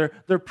prayer,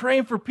 they're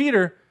praying for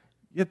Peter,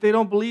 yet they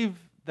don't believe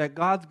that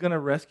God's going to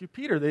rescue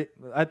Peter.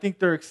 I think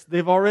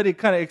they've already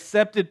kind of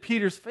accepted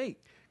Peter's fate.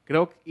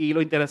 Y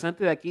lo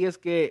interesante de aquí es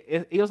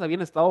que ellos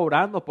habían estado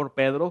orando por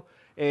Pedro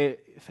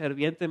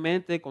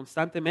fervientemente,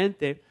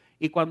 constantemente,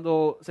 y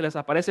cuando se les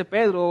aparece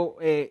Pedro,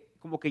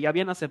 como que ya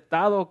habían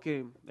aceptado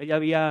que ella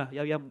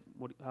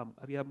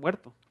había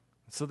muerto.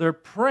 So they're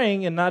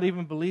praying and not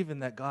even believing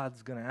that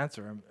God's going to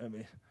answer. I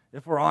mean,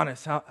 if we're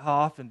honest, how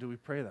often do we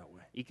pray that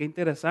way? Y qué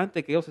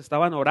interesante que ellos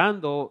estaban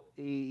orando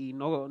y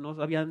no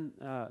se habían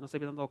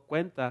dado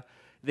cuenta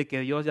de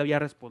que Dios ya había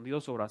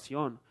respondido su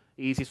oración.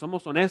 Y si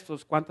somos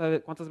honestos,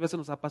 ¿cuántas veces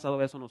nos ha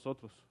pasado eso a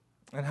nosotros?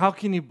 And how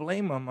can you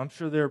blame them? I'm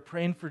sure they're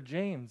praying for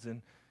James,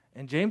 and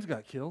James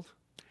got killed.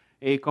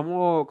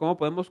 ¿Cómo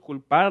podemos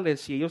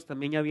culparles si ellos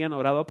también ya habían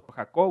orado por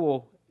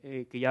Jacobo,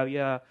 que ya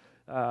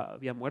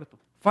había muerto?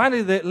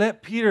 Finally, they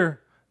let Peter,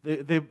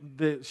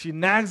 she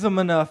nags them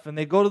enough, and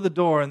they go to the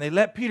door, and they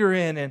let Peter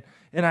in, and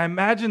I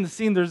imagine the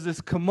scene, there's this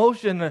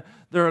commotion,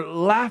 they're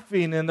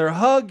laughing, and they're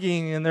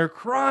hugging, and they're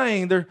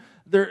crying,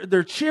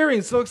 they're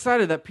cheering, so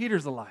excited that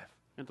Peter's alive.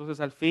 Entonces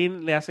al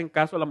fin le hacen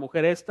caso a la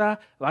mujer esta,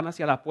 van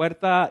hacia la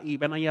puerta y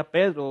ven ahí a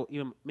Pedro,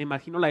 y me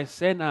imagino la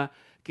escena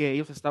que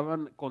ellos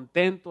estaban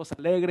contentos,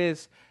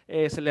 alegres,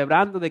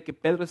 celebrando de que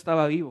Pedro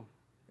estaba vivo.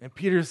 And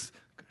Peter's,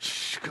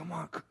 shh, come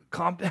on,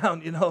 calm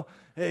down,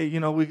 hey,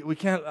 we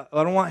can't,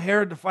 I don't want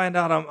Herod to find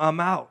out I'm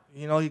out.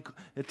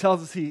 It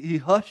tells us he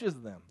hushes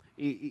them.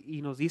 Y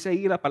nos dice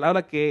ahí la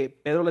palabra que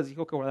Pedro les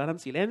dijo que guardaran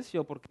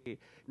silencio porque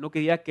no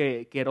quería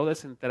que Herodes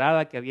se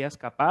enterara que había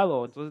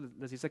escapado. Entonces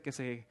les dice que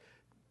se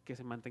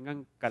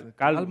mantengan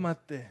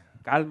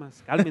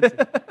cálmense.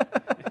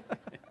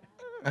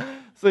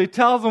 So he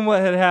tells them what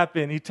had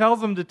happened. He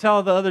tells them to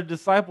tell the other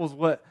disciples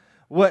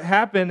what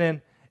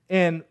happened,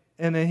 and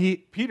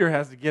then Peter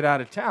has to get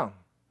out of town.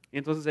 Y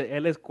entonces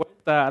él les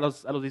cuenta a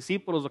los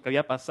discípulos lo que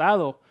había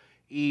pasado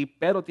y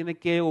Pedro tiene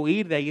que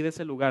huir de ahí, de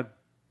ese lugar.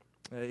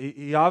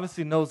 He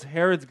obviously knows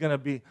Herod's going to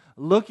be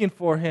looking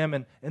for him,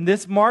 and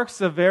this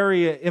marks a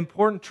very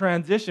important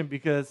transition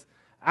because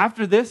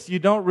after this, you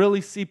don't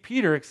really see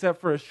Peter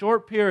except for a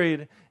short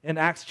period in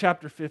Acts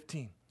chapter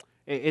 15.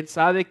 Él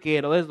sabe que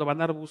Herodes lo va a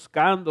andar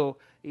buscando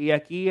y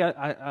aquí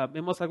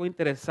vemos algo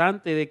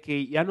interesante de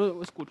que ya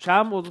no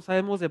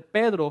sabemos de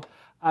Pedro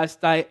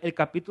hasta el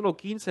capítulo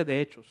 15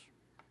 de Hechos.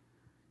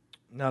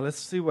 Now let's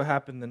see what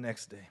happened the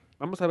next day.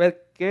 Vamos a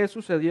ver qué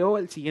sucedió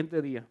el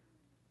siguiente día.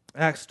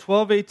 Acts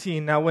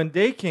 12:18. Now when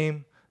day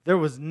came, there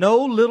was no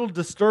little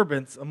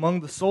disturbance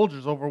among the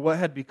soldiers over what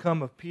had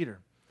become of Peter.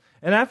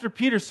 And after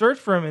Peter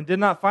searched for him and did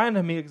not find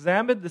him, he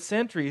examined the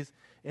sentries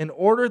and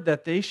ordered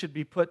that they should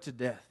be put to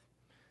death.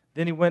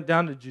 Then he went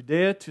down to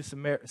Judea to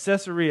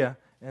Caesarea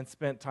and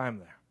spent time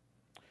there.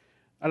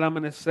 Al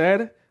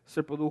amanecer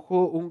se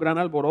produjo un gran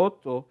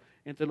alboroto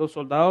entre los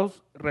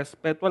soldados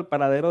respecto al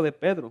paradero de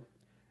Pedro.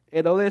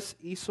 Herodes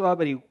hizo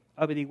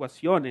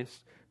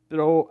averiguaciones,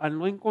 pero al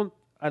no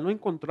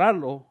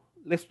encontrarlo,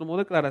 les tomó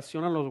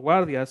declaración a los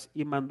guardias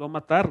y mandó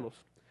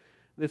matarlos.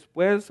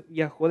 Después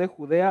viajó de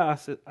Judea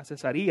a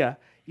Cesarea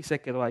y se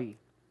quedó ahí.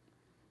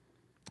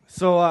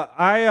 So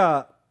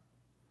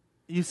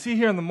you see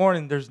here in the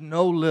morning, there's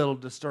no little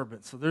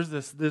disturbance. So there's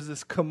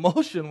this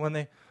commotion when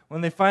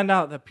they find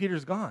out that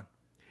Peter's gone.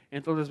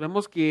 Entonces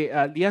vemos que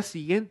al día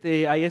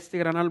siguiente hay este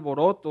gran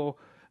alboroto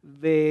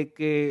de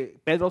que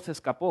Pedro se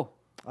escapó.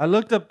 I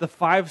looked up the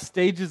 5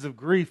 stages of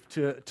grief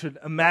to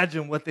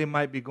imagine what they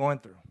might be going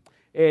through.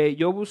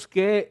 Yo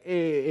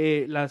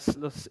busqué las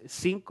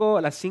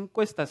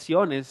 5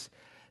 estaciones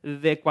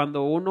de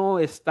cuando uno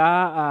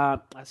está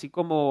así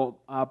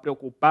como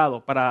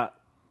preocupado para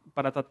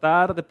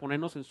tratar de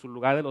ponernos en su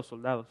lugar de los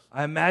soldados.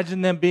 I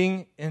imagine them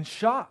being in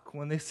shock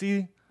when they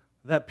see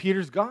that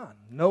Peter's gone.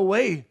 No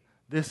way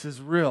this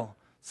is real.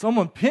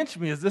 Someone pinch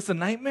me. Is this a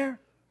nightmare?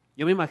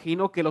 Yo me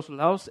imagino que los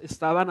soldados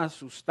estaban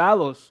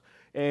asustados,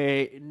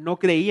 no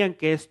creían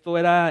que esto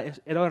era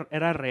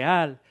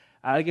real.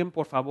 Alguien,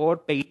 por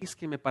favor,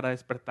 pellizqueme para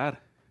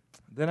despertar.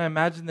 Then I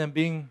imagine them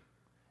being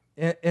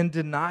in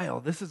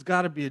denial. This has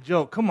got to be a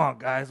joke. Come on,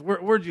 guys.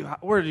 Where'd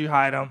you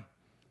hide them?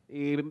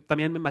 Y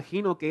también me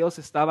imagino que ellos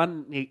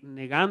estaban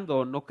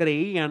negando, no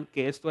creían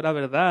que esto era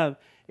verdad.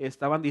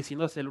 Estaban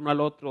diciéndose el uno al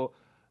otro,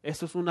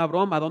 esto es una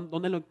broma,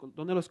 ¿dónde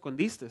lo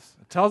escondiste?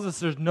 It tells us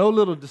there's no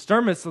little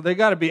disturbance, so they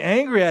got to be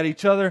angry at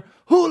each other.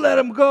 Who let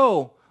him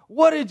go?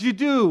 What did you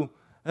do?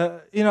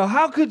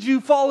 How could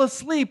you fall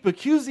asleep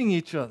accusing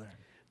each other?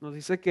 Nos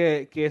dice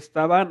que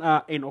estaban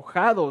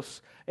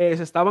enojados,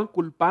 se estaban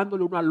culpando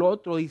el uno al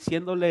otro,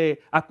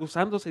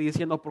 acusándose,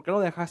 diciendo, ¿por qué lo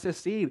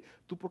dejaste ir?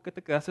 ¿Tú por qué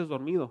te quedaste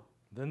dormido?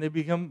 Then they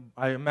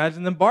I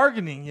imagine them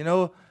bargaining,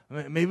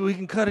 maybe we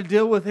can cut a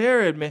deal with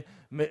Herod.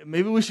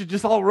 Maybe we should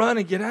just all run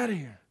and get out of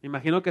here. Me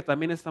imagino que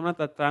también estaban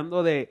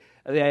tratando de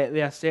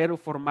hacer o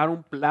formar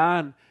un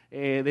plan,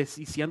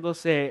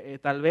 diciéndose,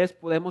 tal vez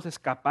podemos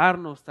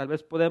escaparnos, tal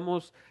vez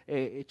podemos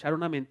echar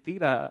una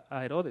mentira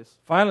a Herodes.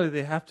 Finally,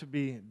 they have to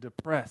be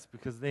depressed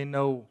because they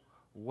know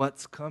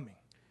what's coming.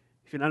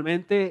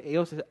 Finalmente,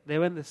 ellos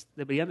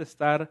hubieran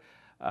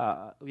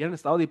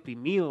estado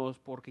deprimidos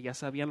porque ya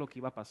sabían lo que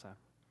iba a pasar.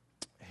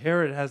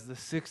 Herod has the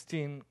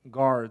 16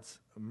 guards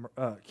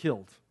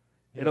killed.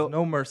 He has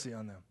no mercy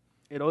on them.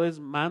 Herodes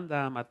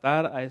manda a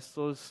matar a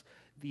estos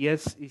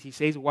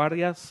 16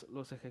 guardias,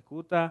 los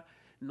ejecuta,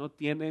 no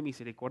tiene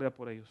misericordia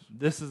por ellos.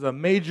 This is a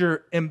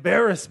major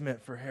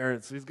embarrassment for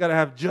Herod, so he's got to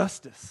have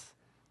justice.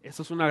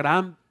 Esto es una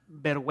gran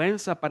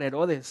vergüenza para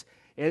Herodes.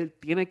 Él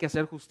tiene que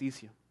hacer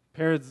justicia.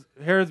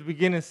 Herod's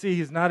beginning to see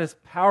he's not as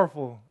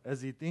powerful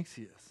as he thinks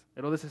he is.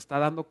 Herodes se está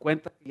dando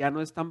cuenta que ya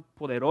no es tan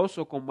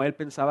poderoso como él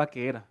pensaba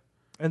que era.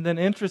 And then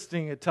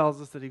interesting, it tells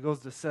us that he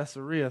goes to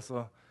Caesarea, so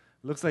it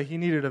looks like he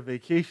needed a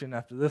vacation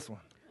after this one.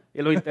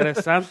 Y lo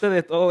interesante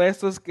de todo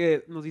esto es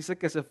que nos dice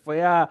que se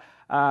fue a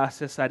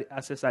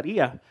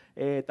Cesarea.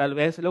 Tal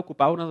vez él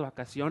ocupaba unas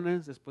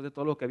vacaciones después de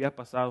todo lo que había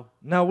pasado.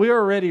 Now we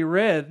already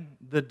read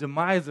the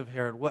demise of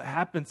Herod, what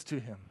happens to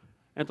him.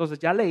 Entonces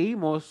ya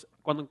leímos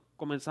cuando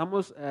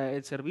comenzamos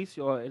el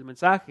servicio, el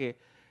mensaje,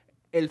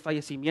 el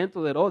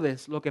fallecimiento de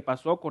Herodes, lo que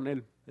pasó con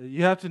él.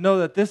 You have to know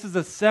that this is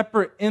a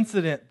separate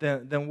incident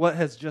than what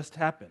has just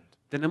happened.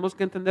 Tenemos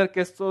que entender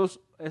que esto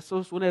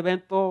es un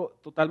evento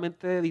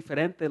totalmente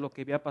diferente de lo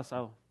que había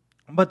pasado.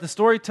 But the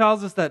story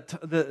tells us that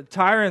the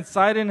Tyre and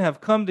Sidon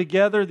have come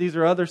together. These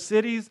are other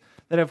cities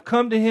that have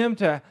come to him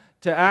to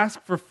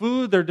ask for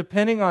food. They're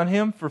depending on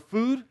him for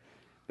food.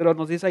 Pero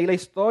nos dice ahí la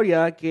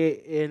historia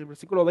que el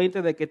versículo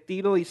 20 de que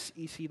Tiro y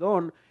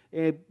Sidón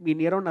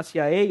vinieron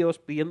hacia ellos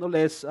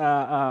pidiéndoles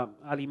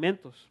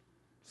alimentos.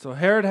 So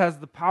Herod has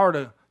the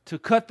power to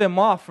cut them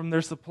off from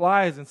their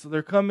supplies, and so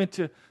they're coming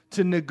to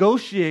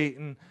negotiate.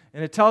 And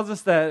it tells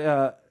us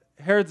that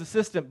Herod's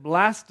assistant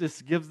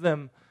Blastus gives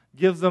them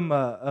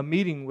a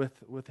meeting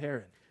with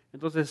Herod.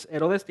 Entonces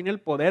Herodes tiene el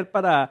poder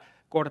para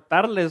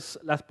cortarles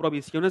las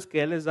provisiones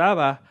que él les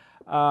daba.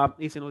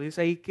 Y se nos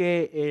dice ahí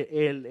que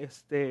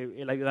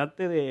el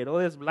ayudante de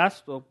Herodes,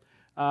 Blasto,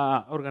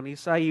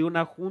 organiza ahí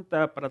una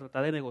junta para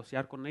tratar de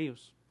negociar con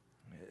ellos.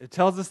 It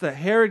tells us that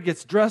Herod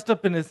gets dressed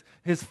up in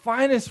his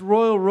finest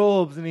royal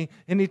robes,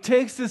 and he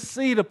takes his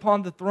seat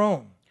upon the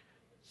throne.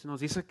 Se nos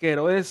dice que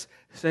Herodes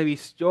se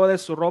vistió de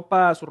su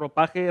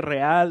ropaje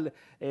real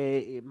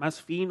más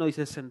fino y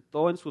se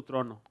sentó en su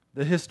trono.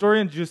 The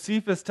historian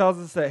Josephus tells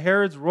us that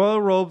Herod's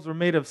royal robes were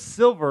made of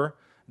silver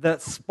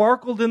that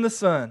sparkled in the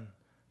sun,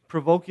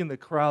 provoking the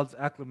crowd's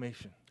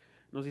acclamation.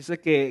 Nos dice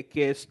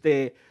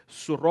que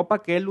su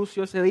ropa que él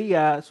lució ese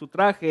día, su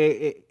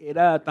traje,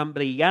 era tan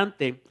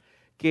brillante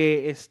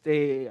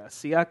que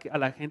hacía a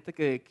la gente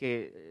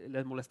que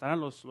les molestaran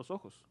los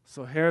ojos.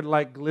 So Herod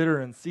liked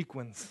glitter and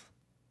sequins.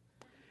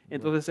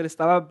 Entonces él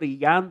estaba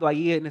brillando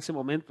ahí en ese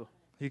momento.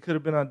 He could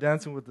have been on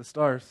Dancing with the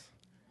Stars.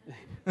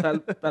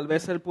 Tal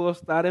vez él pudo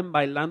estar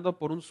bailando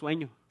por un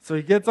sueño. So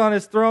he gets on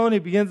his throne, he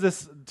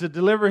begins to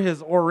deliver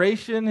his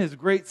oration, his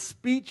great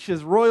speech,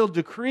 his royal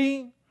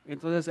decree.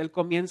 Entonces él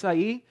comienza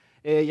ahí,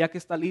 ya que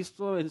está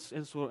listo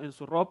en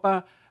su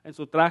ropa, en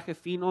su traje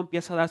fino,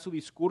 empieza a dar su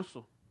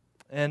discurso.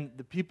 And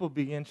the people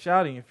begin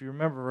shouting, if you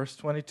remember verse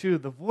 22,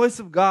 the voice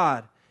of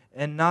God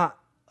and not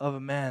of a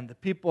man. The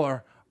people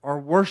are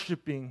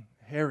worshiping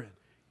Herod.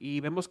 Y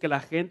vemos que la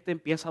gente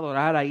empieza a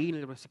adorar ahí en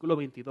el versículo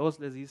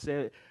 22, les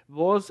dice,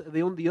 voz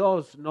de un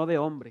Dios, no de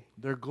hombre.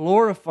 They're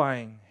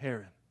glorifying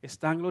Herod.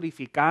 Están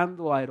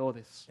glorificando a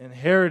Herodes. And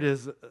Herod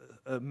is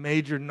a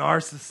major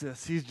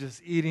narcissist. He's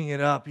just eating it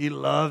up. He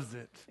loves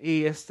it.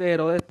 Y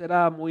Herodes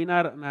era muy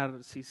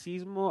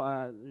narcisismo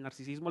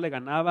le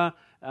ganaba,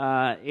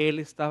 él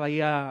estaba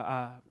ahí,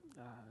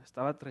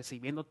 estaba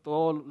recibiendo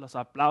todos los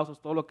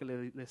aplausos, todo lo que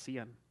le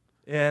decían.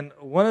 And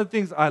one of the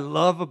things I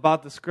love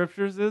about the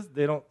scriptures is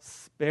they don't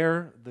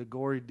spare the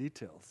gory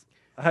details.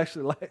 That's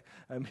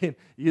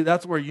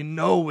where you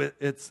know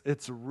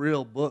it's a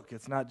real book.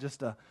 It's not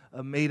just a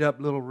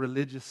made-up little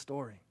religious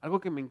story. Algo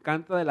que me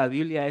encanta de la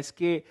Biblia es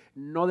que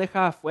no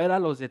deja afuera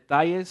los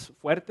detalles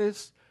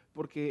fuertes,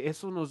 porque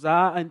eso nos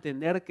da a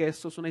entender que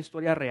esto es una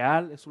historia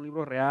real, es un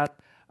libro real,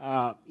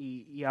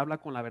 y habla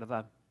con la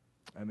verdad.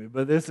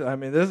 This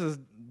is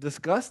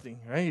disgusting,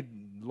 right?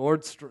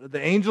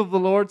 The angel of the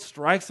Lord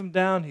strikes him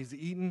down. He's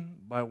eaten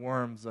by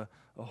worms. A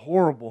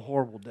horrible,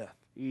 horrible death.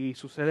 Y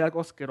sucede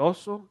algo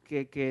asqueroso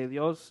que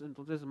Dios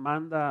entonces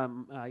manda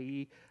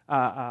ahí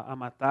a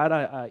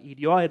matar,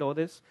 hirió a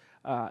Herodes,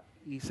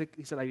 y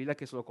dice la Biblia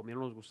que se lo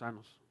comieron los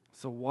gusanos.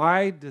 So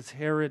why does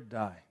Herod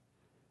die?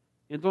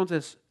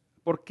 Entonces,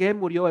 ¿por qué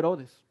murió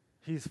Herodes?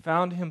 He's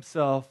found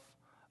himself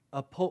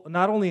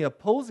not only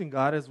opposing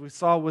God, as we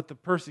saw with the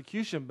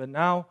persecution, but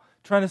now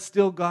trying to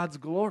steal God's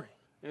glory.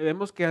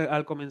 Vemos que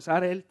al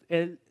comenzar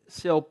él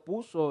se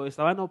opuso,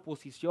 estaba en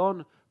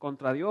oposición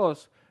contra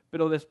Dios,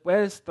 pero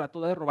después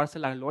trató de robarse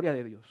la gloria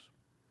de Dios.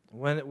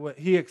 When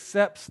he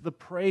accepts the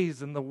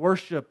praise and the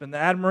worship and the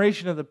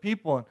admiration of the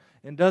people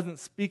and doesn't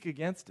speak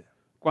against it.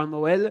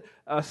 Cuando él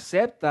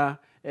acepta,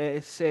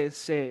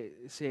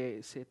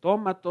 se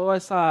toma toda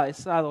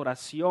esa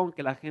adoración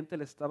que la gente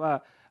le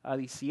estaba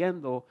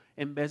diciendo,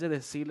 en vez de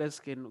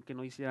decirles que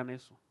no hicieran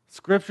eso.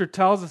 Scripture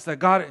tells us that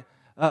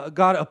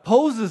God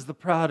opposes the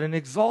proud and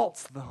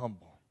exalts the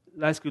humble.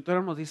 La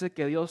Escritura nos dice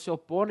que Dios se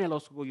opone a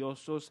los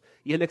orgullosos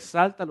y Él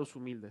exalta a los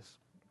humildes.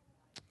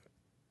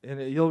 And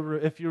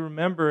if you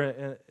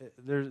remember,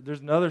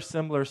 there's another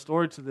similar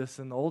story to this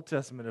in the Old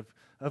Testament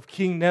of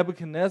King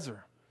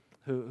Nebuchadnezzar,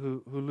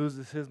 who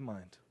loses his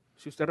mind.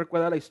 Si usted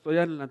recuerda la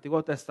historia en el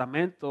Antiguo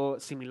Testamento,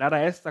 similar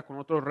a esta con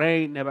otro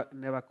rey,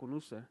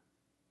 Nebuchadnezzar.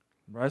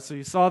 Right, so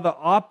you saw the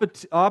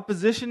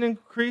opposition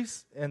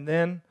increase, and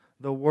then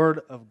the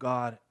word of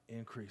God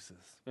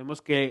increases.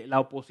 Vemos que la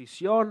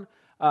oposición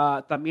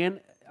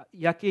también,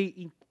 ya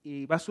que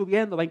va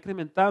subiendo, va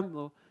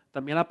incrementando,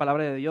 también la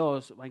palabra de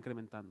Dios va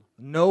incrementando.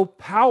 No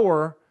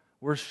power,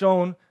 we're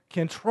shown,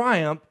 can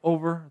triumph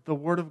over the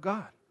word of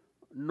God.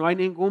 No hay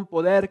ningún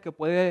poder que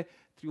puede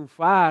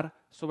triunfar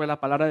sobre la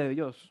palabra de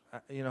Dios.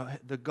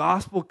 The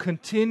gospel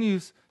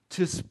continues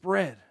to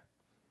spread.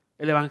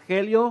 El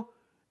evangelio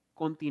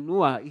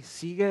continúa y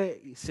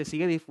se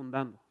sigue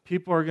difundando.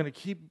 People are going to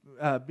keep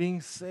being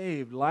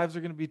saved. Lives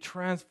are going to be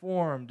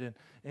transformed,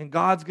 and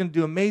God's going to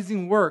do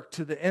amazing work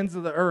to the ends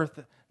of the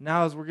earth.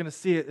 Now, as we're going to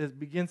see it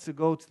begins to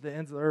go to the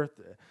ends of the earth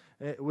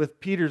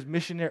with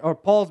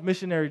Paul's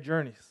missionary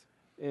journeys.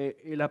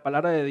 Y la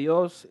palabra de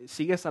Dios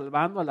sigue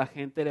salvando a la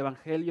gente, el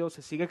evangelio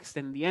se sigue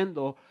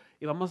extendiendo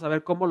y vamos a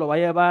ver cómo lo va a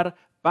llevar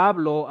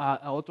Pablo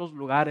a otros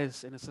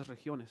lugares en esas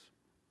regiones.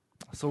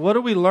 So what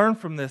do we learn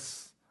from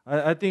this?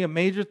 I think a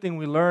major thing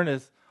we learn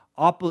is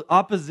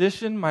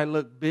opposition might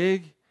look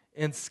big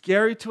and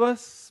scary to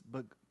us,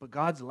 but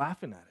God's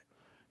laughing at it.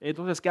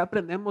 Entonces, ¿qué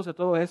aprendemos de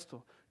todo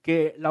esto?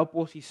 Que la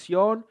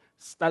oposición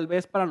tal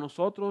vez para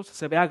nosotros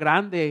se vea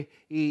grande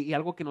y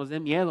algo que nos dé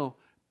miedo,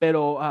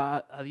 pero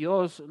a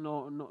Dios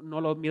no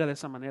lo mira de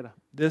esa manera.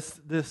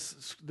 This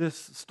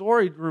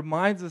story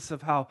reminds us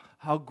of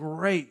how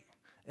great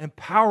and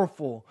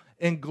powerful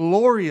and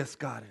glorious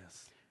God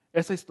is.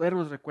 Esta historia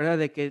nos recuerda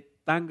de que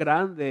tan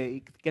grande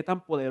y qué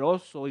tan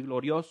poderoso y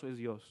glorioso es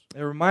Dios.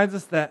 It reminds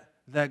us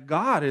that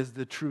God is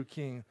the true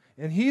king,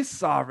 and He's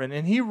sovereign,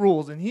 and He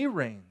rules, and He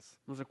reigns.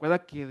 Nos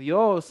recuerda que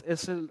Dios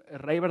es el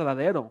rey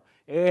verdadero.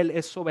 Él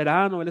es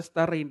soberano, Él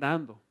está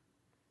reinando.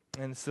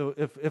 And so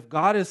if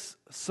God is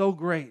so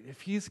great,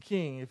 if He's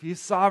king, if He's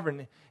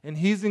sovereign, and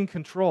He's in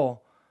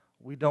control,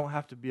 we don't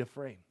have to be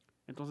afraid.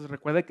 Entonces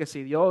recuerde que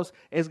si Dios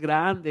es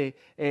grande,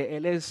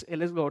 Él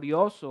es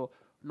glorioso,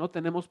 no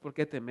tenemos por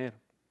qué temer.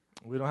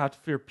 We don't have to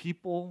fear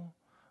people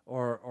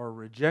or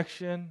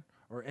rejection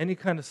or any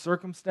kind of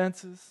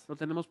circumstances. No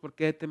tenemos por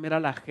qué temer a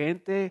la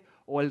gente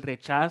o el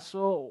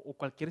rechazo o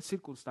cualquier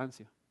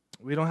circunstancia.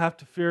 We don't have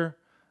to fear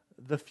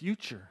the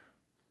future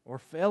or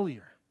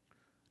failure.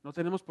 No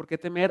tenemos por qué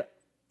temer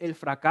el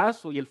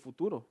fracaso y el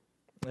futuro.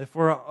 If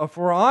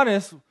we're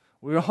honest,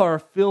 we are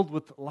filled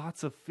with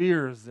lots of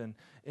fears and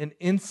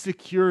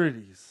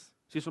insecurities.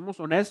 Si somos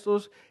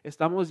honestos,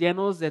 estamos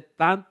llenos de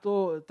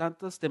tantos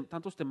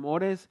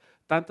temores,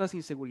 tantas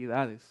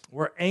inseguridades.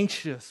 We're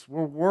anxious,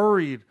 we're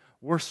worried,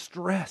 we're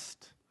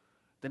stressed.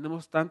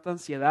 Tenemos tanta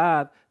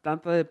ansiedad,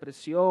 tanta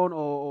depresión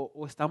o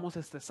estamos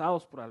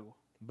estresados por algo.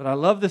 But I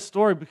love this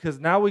story because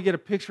now we get a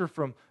picture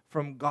from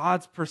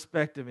God's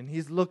perspective, and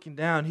He's looking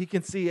down. He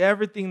can see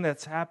everything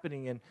that's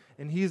happening,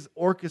 and He's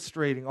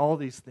orchestrating all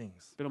these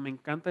things. Pero me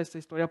encanta esta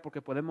historia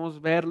porque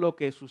podemos ver lo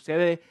que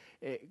sucede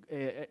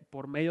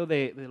por medio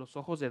de los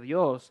ojos de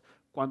Dios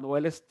cuando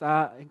Él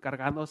está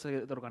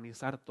encargándose de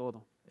organizar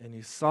todo. And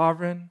He's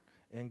sovereign,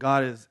 and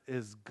God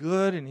is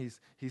good, and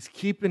He's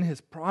keeping His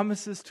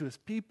promises to His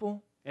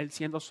people. Él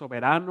siendo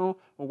soberano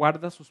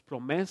guarda sus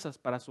promesas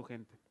para su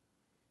gente.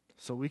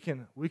 So we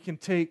can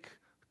take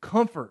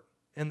comfort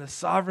in the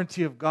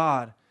sovereignty of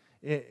God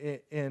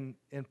in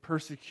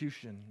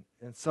persecution,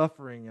 and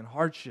suffering, and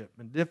hardship,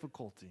 and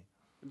difficulty.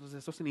 Entonces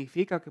eso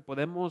significa que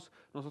podemos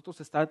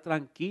nosotros estar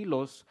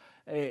tranquilos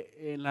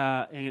en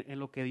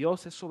lo que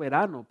Dios es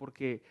soberano,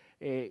 porque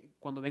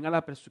cuando venga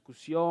la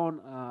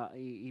persecución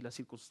y las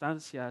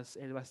circunstancias,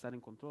 Él va a estar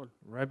en control.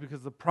 Right?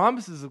 Because the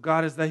promises of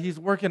God is that He's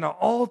working on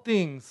all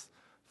things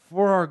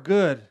for our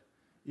good,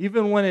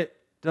 even when it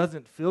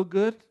doesn't feel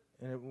good,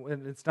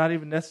 and it's not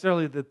even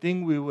necessarily the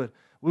thing we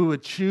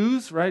would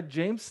choose, right?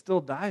 James still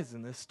dies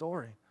in this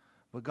story.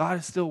 But God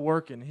is still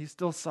working. He's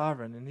still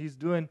sovereign, and He's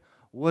doing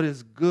what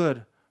is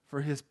good for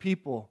His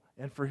people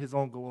and for His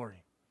own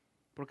glory.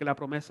 Porque la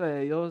promesa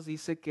de Dios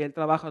dice que Él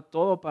trabaja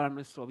todo para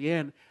nuestro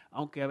bien,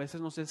 aunque a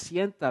veces no se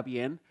sienta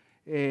bien.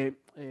 Él,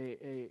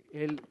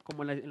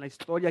 como en la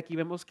historia aquí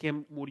vemos que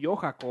murió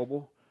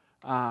Jacobo,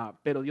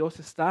 pero Dios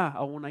está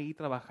aún ahí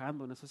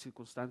trabajando en esas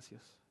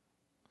circunstancias.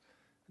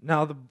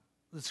 Now, the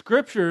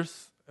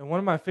scriptures, and one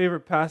of my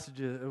favorite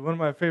passages, one of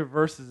my favorite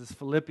verses is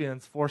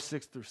Philippians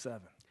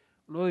 4:6-7.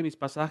 Uno de mis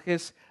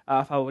pasajes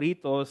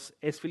favoritos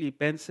es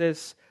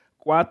Filipenses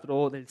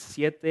 4 del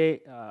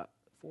 7,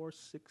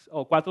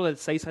 4 del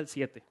 6 al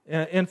 7.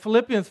 In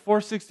Philippians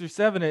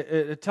 4:6-7,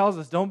 it tells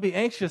us, don't be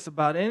anxious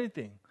about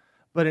anything,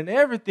 but in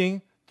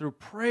everything, through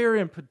prayer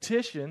and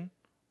petition,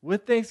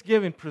 with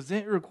thanksgiving,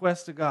 present your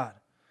requests to God.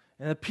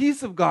 And the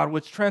peace of God,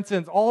 which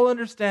transcends all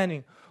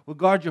understanding, will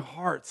guard your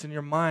hearts and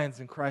your minds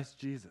in Christ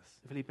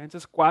Jesus.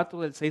 Filipenses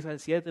 4 del 6 al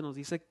 7 nos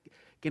dice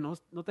que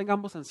no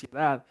tengamos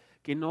ansiedad,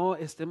 que no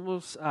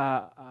estemos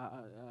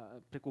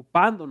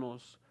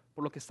preocupándonos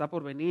por lo que está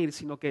por venir,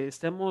 sino que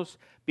estemos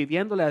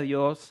pidiéndole a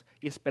Dios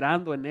y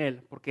esperando en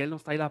Él, porque Él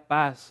nos trae la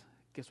paz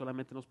que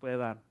solamente nos puede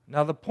dar.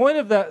 Now, the point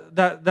of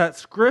that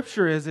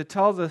scripture is it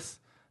tells us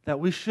that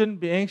we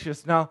shouldn't be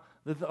anxious. Now,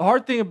 the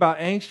hard thing about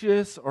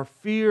anxious or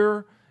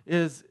fear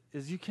is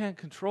you can't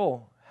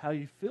control how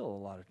you feel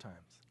a lot of times.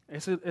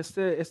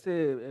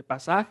 Este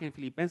pasaje en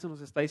Filipenses nos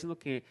está diciendo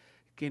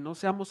que no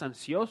seamos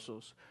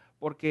ansiosos,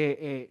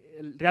 porque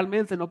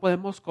realmente no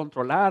podemos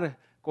controlar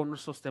con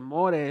nuestros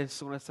temores,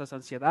 con nuestras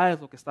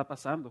ansiedades lo que está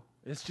pasando.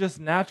 It's just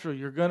natural.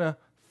 You're going to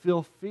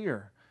feel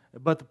fear.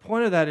 But the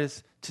point of that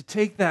is to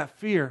take that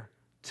fear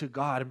to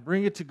God and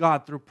bring it to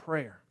God through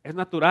prayer. Es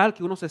natural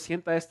que uno se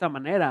sienta de esta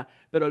manera,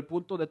 pero el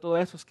punto de todo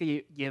eso es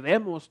que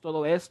llevemos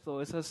todo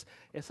esto, esas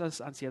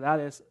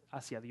ansiedades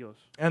hacia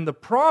Dios. And the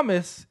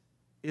promise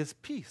is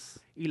peace.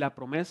 Y la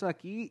promesa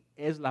aquí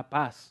es la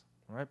paz.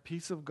 Right?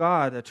 Peace of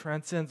God that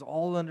transcends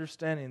all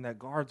understanding, that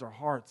guards our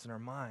hearts and our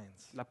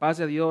minds. La paz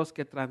de Dios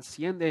que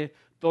transciende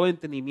todo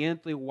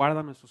entendimiento y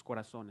guarda nuestros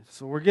corazones.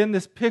 So we're getting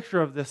this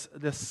picture of this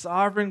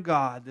sovereign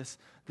God,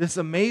 this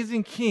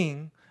amazing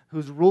king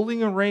who's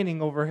ruling and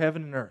reigning over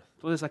heaven and earth.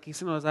 Entonces aquí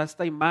se nos da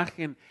esta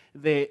imagen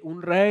de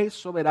un rey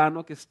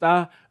soberano que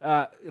está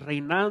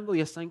reinando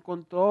y está en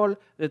control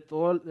de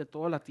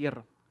toda la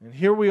tierra. And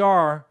here we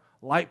are,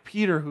 like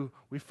Peter, who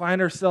we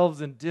find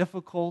ourselves in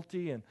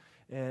difficulty and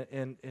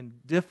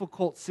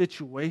difficult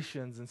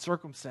situations and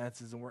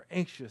circumstances, and we're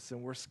anxious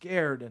and we're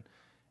scared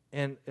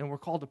and we're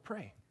called to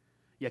pray.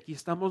 Y aquí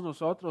estamos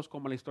nosotros,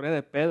 como la historia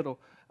de Pedro,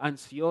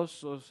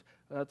 ansiosos,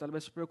 tal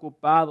vez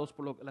preocupados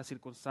por la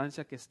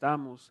circunstancia que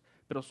estamos,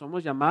 pero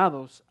somos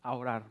llamados a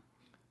orar.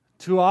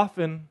 Too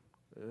often,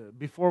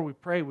 before we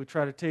pray, we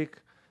try to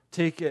take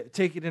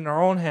it in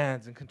our own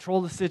hands and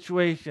control the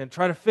situation,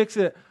 try to fix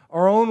it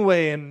our own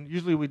way, and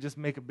usually we just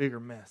make a bigger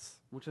mess.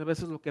 Muchas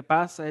veces lo que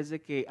pasa es de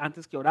que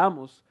antes que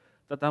oramos,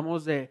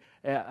 tratamos de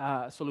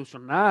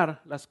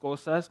solucionar las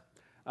cosas,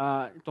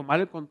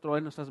 tomar el control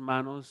en nuestras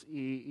manos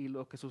y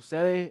lo que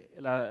sucede,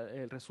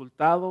 el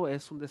resultado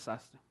es un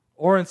desastre.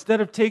 Or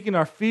instead of taking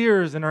our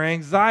fears and our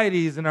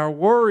anxieties and our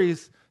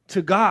worries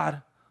to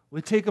God,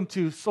 we take them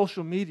to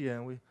social media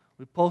and we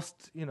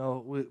post,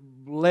 we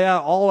lay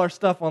out all our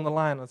stuff on the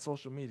line on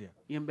social media.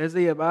 Y en vez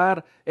de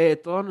llevar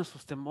todos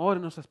nuestros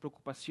temores, nuestras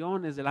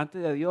preocupaciones delante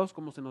de Dios,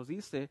 como se nos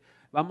dice,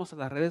 vamos a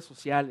las redes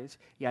sociales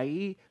y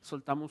ahí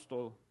soltamos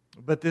todo.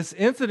 But this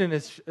incident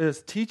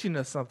is teaching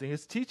us something.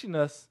 It's teaching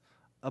us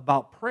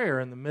about prayer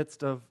in the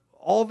midst of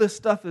all this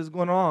stuff is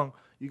going on.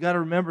 You got to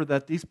remember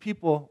that these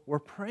people were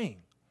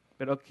praying.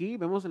 Pero aquí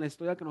vemos en la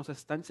historia que nos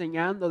está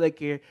enseñando de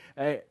que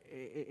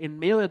en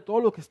medio de todo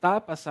lo que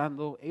estaba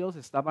pasando, ellos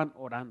estaban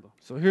orando.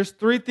 So here's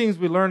three things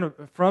we learn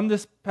from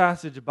this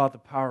passage about the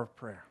power of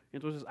prayer.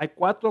 Entonces, hay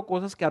 4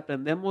 cosas que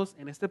aprendemos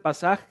en este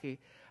pasaje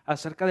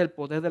acerca del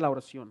poder de la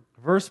oración.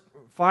 Verse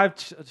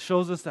 5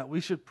 shows us that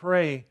we should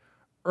pray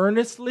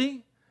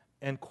earnestly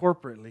and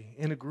corporately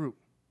in a group.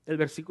 El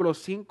versículo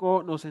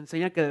 5 nos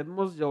enseña que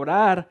debemos de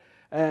orar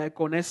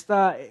con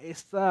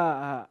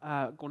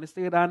con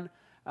este gran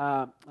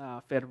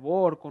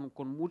fervor,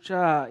 con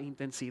mucha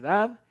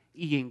intensidad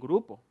y en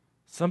grupo.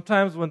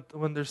 Sometimes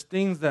when there's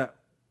things that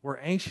we're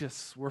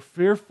anxious, we're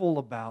fearful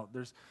about,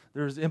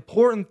 there's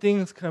important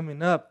things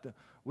coming up,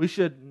 we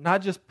should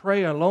not just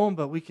pray alone,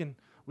 but we can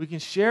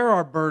share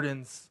our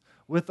burdens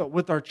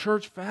with our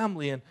church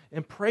family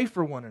and pray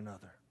for one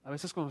another. A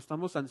veces cuando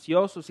estamos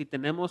ansiosos y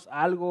tenemos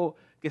algo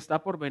que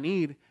está por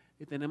venir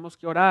y tenemos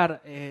que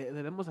orar,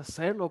 debemos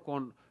hacerlo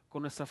con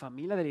nuestra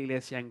familia de la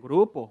iglesia en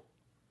grupo.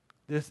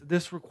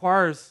 This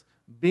requires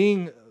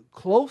being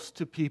close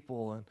to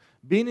people and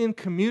being in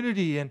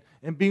community and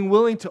being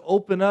willing to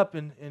open up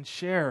and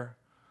share,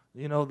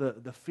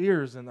 the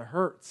fears and the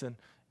hurts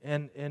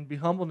and be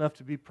humble enough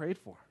to be prayed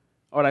for.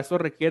 Ahora, eso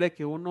requiere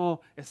que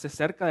uno esté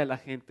cerca de la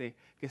gente,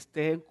 que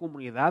esté en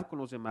comunidad con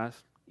los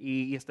demás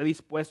y esté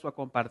dispuesto a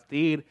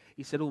compartir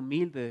y ser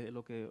humilde de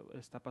lo que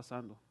está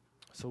pasando.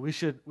 So we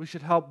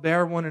should help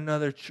bear one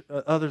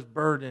other's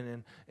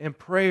burden and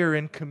prayer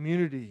and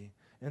community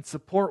and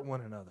support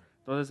one another.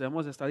 Entonces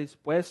debemos estar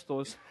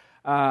dispuestos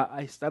a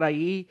estar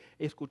ahí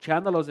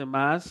escuchando a los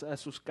demás,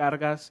 sus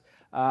cargas,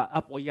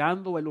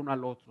 apoyando el uno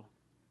al otro.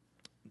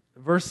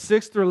 Verse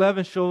 6 through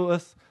 11 show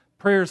us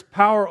prayer's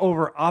power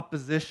over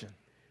opposition.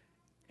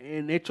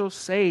 En Hechos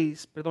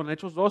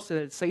 12,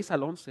 del 6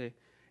 al 11,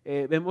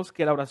 vemos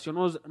que la oración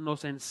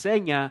nos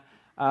enseña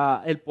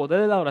el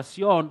poder de la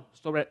oración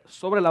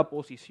sobre la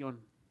oposición.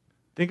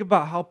 Think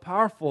about how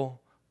powerful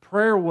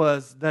prayer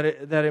was, that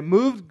it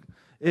moved,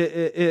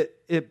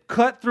 it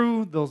cut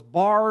through those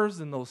bars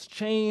and those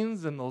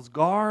chains and those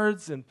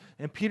guards, and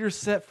Peter's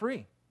set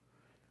free.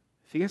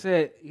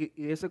 Fíjese y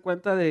dése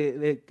cuenta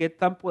de qué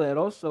tan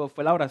poderoso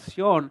fue la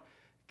oración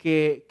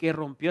que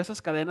rompió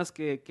esas cadenas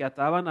que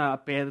ataban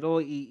a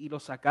Pedro y lo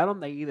sacaron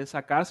de ahí, de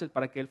esa cárcel,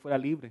 para que él fuera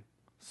libre.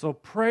 So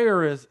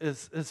prayer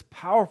is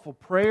powerful.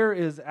 Prayer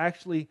is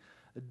actually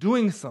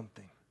doing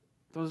something.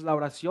 Entonces la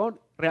oración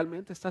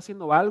realmente está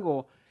haciendo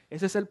algo.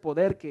 Ese es el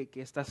poder que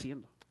está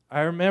haciendo.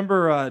 I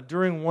remember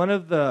during one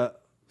of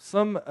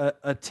some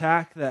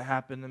attack that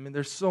happened. I mean,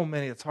 there's so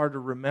many, it's hard to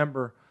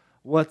remember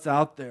what's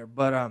out there.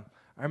 But I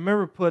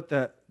remember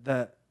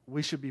that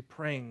we should be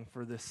praying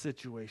for this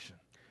situation.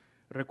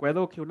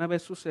 Recuerdo que una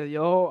vez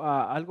sucedió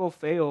algo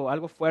feo,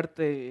 algo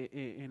fuerte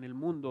en el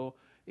mundo,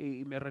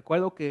 y me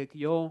recuerdo que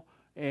yo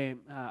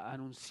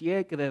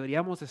anuncié que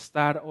deberíamos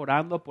estar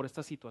orando por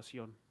esta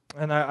situación.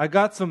 And I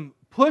got some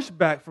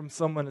pushback from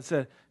someone that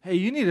said, "Hey,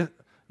 you need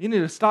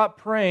to stop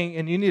praying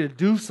and you need to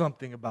do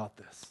something about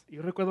this."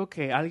 Yo recuerdo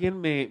que alguien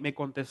me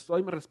contestó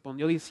y me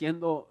respondió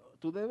diciendo,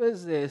 tú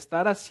debes de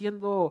estar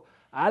haciendo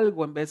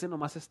algo en vez de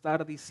nomás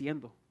estar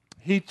diciendo.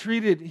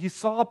 He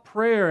saw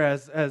prayer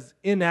as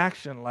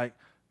inaction, like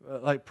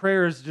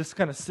prayer is just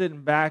kind of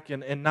sitting back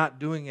and not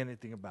doing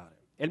anything about it.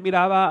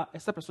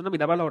 Esta persona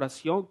miraba la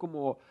oración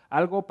como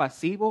algo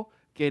pasivo,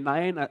 que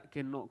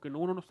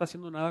uno no está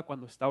haciendo nada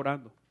cuando está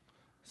orando.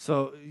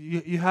 So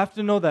you have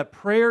to know that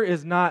prayer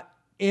is not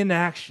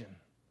inaction.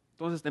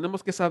 Entonces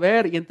tenemos que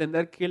saber y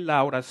entender que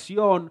la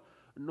oración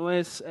no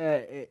es,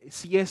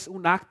 sí es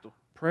un acto.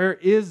 Prayer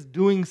is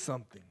doing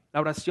something. La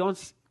oración,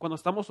 cuando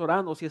estamos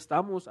orando, sí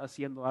estamos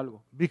haciendo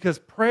algo. Because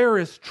prayer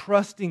is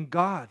trusting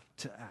God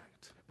to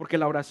act. Porque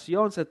la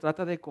oración se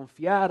trata de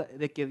confiar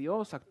de que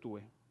Dios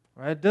actúe.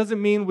 Right? It doesn't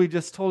mean we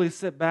just totally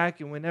sit back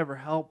and we never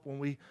help when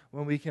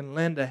we can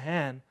lend a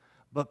hand.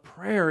 But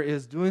prayer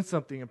is doing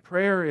something, and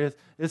prayer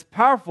is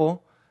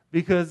powerful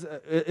because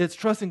it's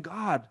trusting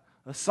God,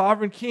 a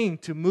sovereign King,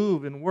 to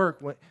move and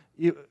work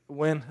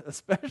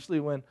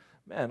especially when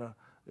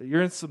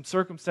you're in some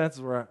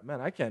circumstances where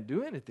I can't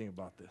do anything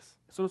about this.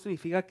 Eso no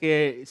significa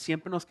que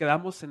siempre nos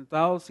quedamos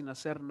sentados sin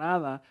hacer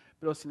nada,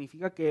 pero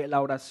significa que la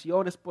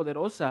oración es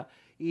poderosa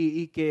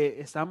y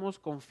que estamos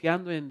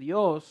confiando en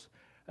Dios,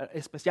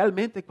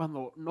 especialmente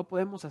cuando no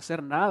podemos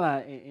hacer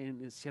nada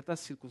en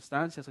ciertas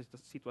circunstancias o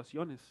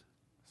situaciones.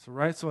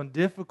 So in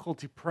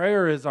difficulty,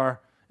 prayer is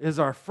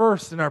our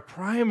first and our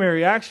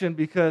primary action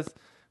because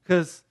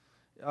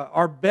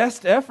our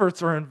best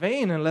efforts are in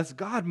vain unless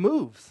God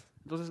moves.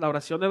 Entonces la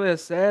oración debe de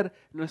ser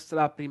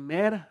nuestra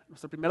primera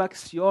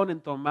acción en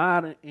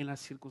tomar en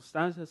las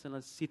circunstancias, en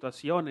las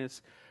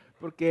situaciones,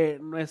 porque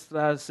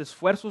nuestros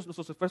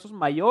esfuerzos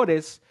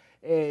mayores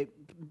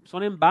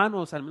son en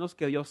vanos, al menos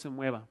que Dios se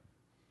mueva.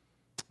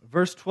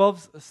 Verse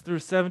 12 through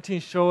 17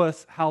 show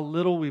us how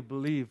little we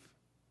believe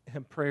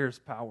in prayer's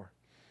power.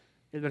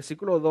 El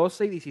versículo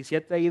 12 y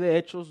 17 ahí de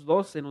Hechos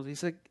 12 nos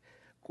dice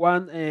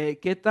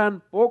qué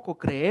tan poco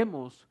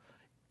creemos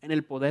en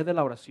el poder de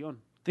la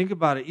oración. Think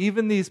about it.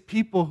 Even these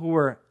people who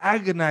were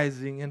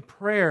agonizing in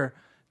prayer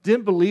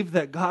didn't believe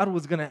that God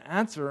was going to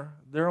answer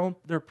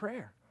their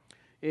prayer.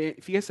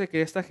 Fíjese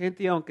que esta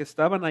gente, aunque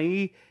estaban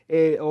ahí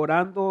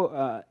orando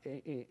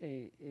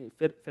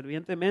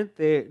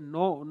fervientemente,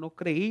 no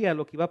creía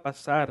lo que iba a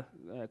pasar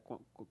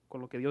con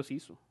lo que Dios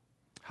hizo.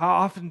 How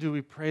often do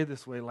we pray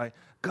this way? Like,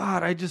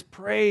 God, I just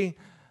pray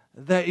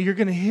that you're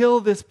going to heal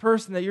this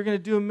person, that you're going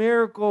to do a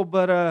miracle,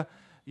 but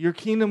your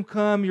kingdom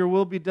come, your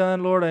will be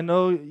done, Lord. I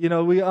know,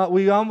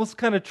 we almost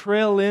kind of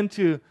trail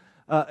into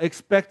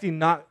expecting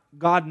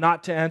God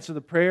not to answer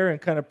the prayer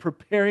and kind of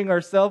preparing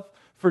ourselves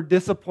for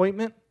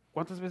disappointment.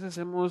 ¿Cuántas veces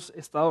hemos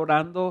estado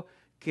orando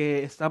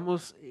que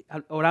estamos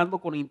orando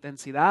con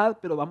intensidad,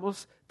 pero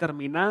vamos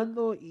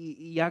terminando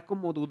y ya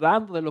como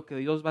dudando de lo que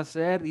Dios va a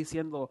hacer,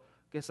 diciendo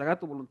que se haga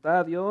tu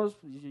voluntad, Dios?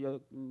 Yo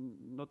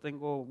no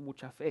tengo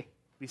mucha fe,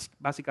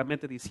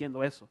 básicamente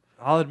diciendo eso.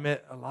 I'll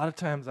admit, a lot of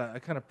times I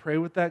kind of pray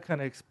with that, kind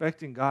of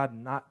expecting God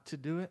not to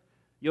do it.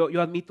 Yo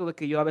admito de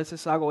que yo a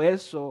veces hago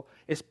eso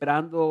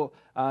esperando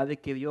de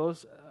que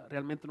Dios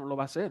realmente no lo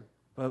va a hacer.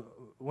 But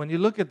when you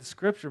look at the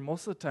scripture,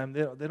 most of the time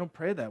they don't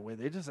pray that way.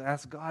 They just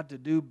ask God to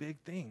do big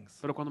things.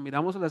 Pero cuando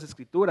miramos las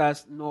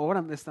escrituras, no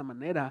oran de esta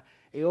manera.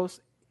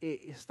 Ellos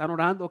están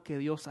orando que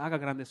Dios haga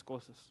grandes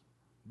cosas.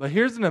 But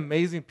here's an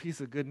amazing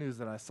piece of good news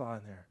that I saw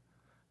in there.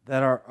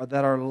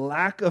 That our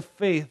lack of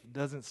faith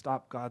doesn't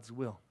stop God's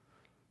will.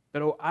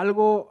 Pero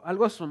algo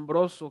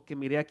asombroso que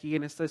miré aquí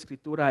en esta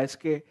escritura es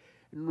que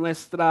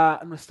nuestra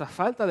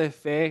falta de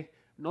fe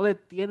no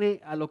detiene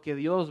a lo que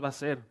Dios va a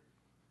hacer.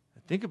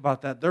 Think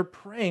about that. They're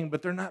praying,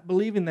 but they're not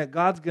believing that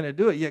God's going to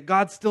do it, yet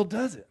God still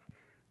does it.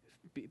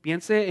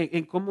 Piense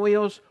en cómo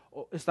ellos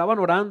estaban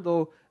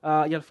orando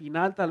y al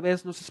final tal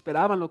vez no se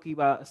esperaban lo que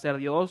iba a hacer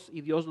Dios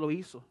y Dios lo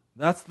hizo.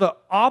 That's the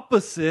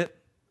opposite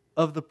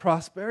of the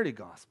prosperity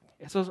gospel.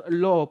 Eso es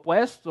lo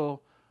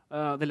opuesto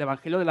del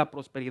evangelio de la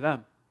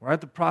prosperidad.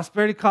 Right? The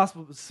prosperity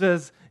gospel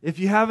says if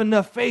you have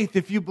enough faith,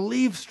 if you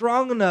believe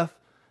strong enough,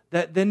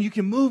 that then you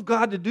can move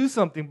God to do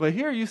something. But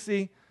here you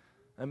see,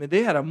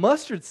 they had a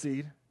mustard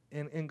seed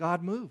and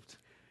God moved.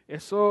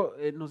 Eso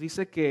nos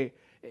dice que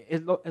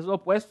es lo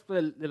opuesto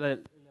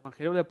del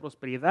evangelio de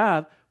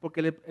prosperidad,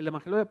 porque el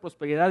evangelio de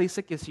prosperidad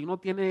dice que si uno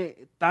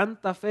tiene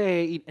tanta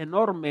fe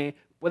enorme,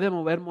 puede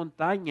mover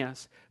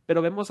montañas.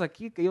 Pero vemos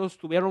aquí que ellos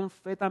tuvieron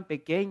fe tan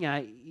pequeña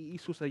y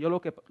sucedió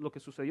lo que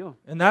sucedió.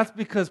 And that's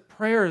because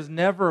prayer is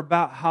never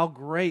about how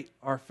great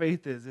our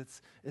faith is.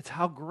 It's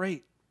how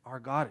great our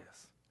God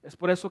is. Es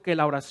por eso que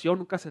la oración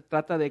nunca se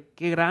trata de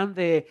qué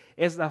grande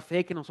es la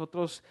fe que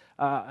nosotros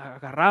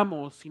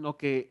agarramos, sino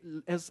que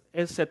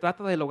se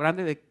trata de lo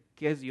grande de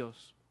que es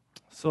Dios.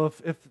 So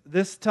if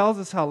this tells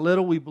us how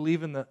little we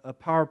believe in the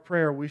power of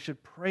prayer, we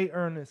should pray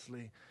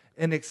earnestly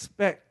and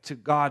expect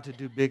God to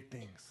do big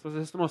things.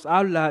 Entonces esto nos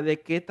habla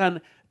de qué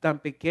tan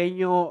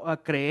pequeño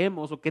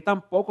creemos o qué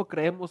tan poco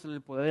creemos en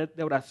el poder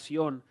de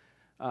oración,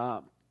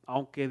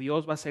 aunque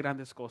Dios va a hacer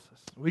grandes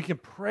cosas. We can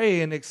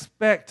pray and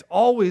expect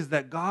always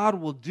that God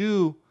will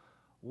do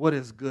what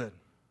is good.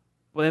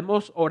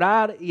 Podemos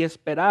orar y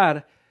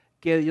esperar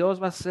que Dios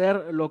va a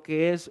hacer lo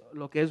que es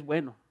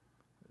bueno.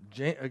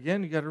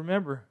 Again, you got to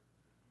remember,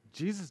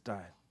 Jesus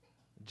died,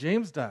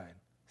 James died,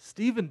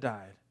 Stephen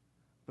died,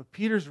 but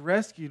Peter's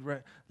rescued.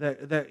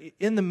 That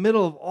in the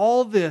middle of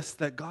all this,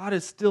 that God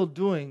is still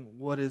doing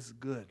what is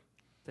good.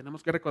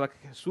 Tenemos que recordar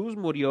que Jesús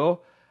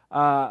murió,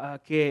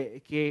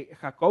 que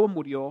Jacobo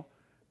murió,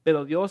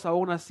 pero Dios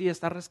aún así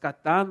está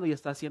rescatando y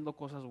está haciendo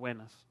cosas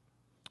buenas.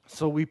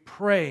 So we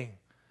pray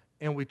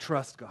and we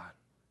trust God.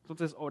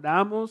 Entonces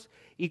oramos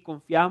y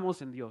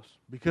confiamos en Dios.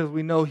 Because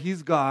we know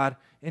He's God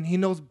and He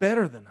knows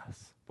better than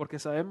us. Porque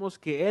sabemos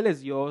que Él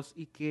es Dios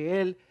y que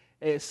Él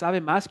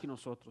sabe más que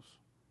nosotros.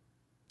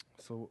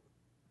 So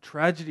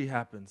tragedy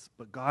happens,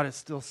 but God is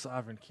still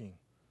sovereign King.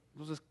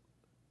 Entonces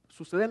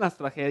suceden las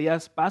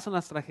tragedias, pasan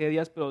las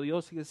tragedias, pero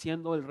Dios sigue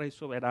siendo el Rey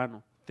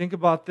soberano. Think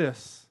about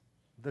this.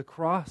 The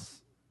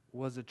cross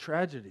was a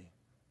tragedy,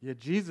 yet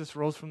Jesus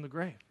rose from the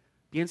grave.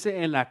 Piense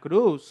en la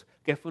cruz,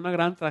 que fue una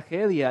gran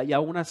tragedia, y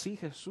aún así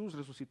Jesús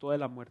resucitó de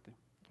la muerte.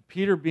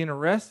 Peter being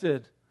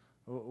arrested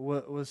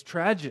was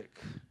tragic,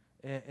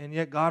 and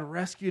yet God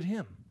rescued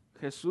him.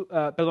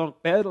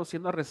 Pedro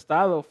siendo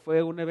arrestado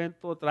fue un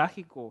evento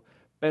trágico,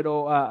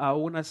 pero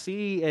aún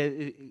así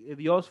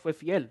Dios fue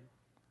fiel.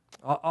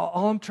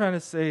 All I'm trying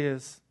to say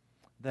is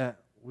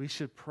that we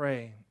should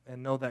pray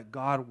and know that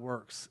God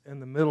works in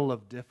the middle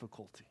of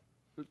difficulty.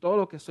 Todo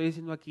lo que estoy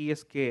diciendo aquí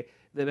es que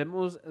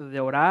debemos de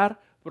orar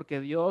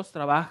porque Dios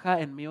trabaja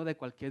en medio de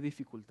cualquier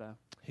dificultad.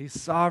 He's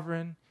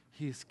sovereign,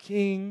 He's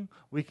king.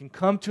 We can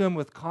come to Him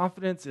with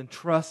confidence and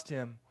trust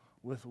Him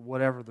with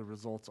whatever the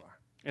results are.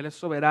 Él es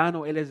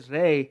soberano, Él es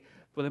rey.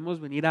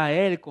 Podemos venir a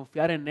Él,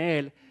 confiar en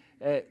Él,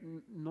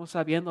 no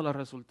sabiendo los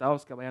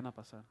resultados que vayan a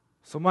pasar.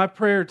 So my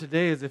prayer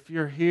today is if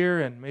you're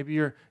here and maybe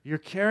you're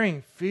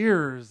carrying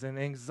fears and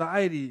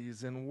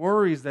anxieties and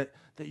worries that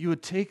you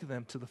would take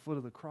them to the foot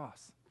of the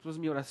cross. Entonces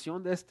mi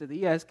oración de este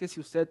día es que si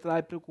usted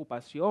trae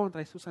preocupación,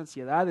 trae sus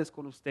ansiedades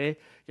con usted,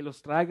 que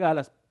los traiga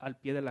al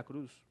pie de la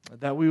cruz.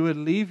 That we would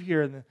leave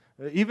here and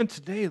even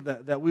today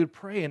that we would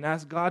pray and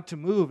ask God to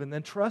move and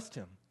then trust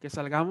Him. Que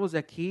salgamos de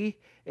aquí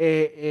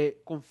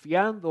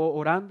confiando,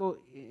 orando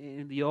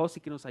en Dios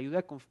y que nos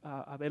ayude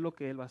a ver lo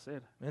que Él va a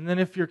hacer. And then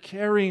if you're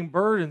carrying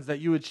burdens, that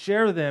you would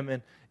share them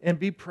and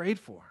be prayed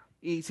for.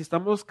 Y si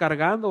estamos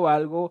cargando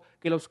algo,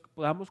 que los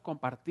podamos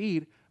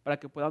compartir para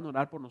que puedan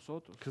orar por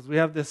nosotros. Because we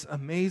have this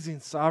amazing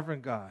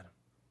sovereign God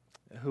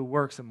who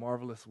works in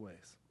marvelous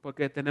ways.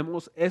 Porque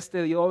tenemos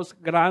este Dios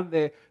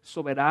grande,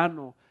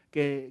 soberano,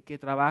 que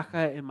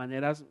trabaja en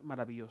maneras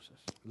maravillosas.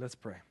 Let's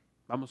pray.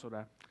 Vamos a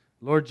orar.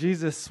 Lord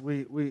Jesus,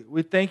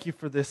 we thank you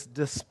for this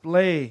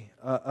display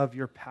of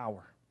your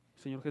power.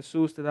 Señor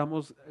Jesús, te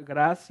damos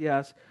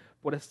gracias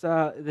por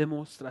esta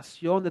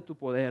demostración de tu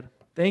poder.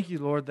 Thank you,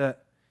 Lord,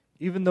 that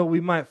even though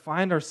we might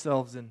find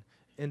ourselves in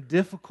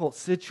difficult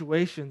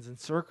situations and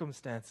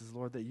circumstances,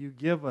 Lord, that you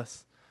give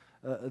us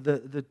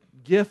the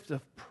gift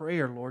of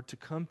prayer, Lord, to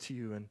come to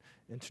you and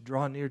to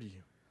draw near to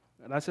you.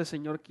 Gracias,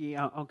 Señor, que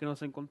aunque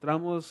nos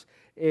encontramos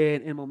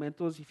en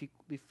momentos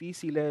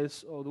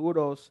difíciles o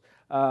duros,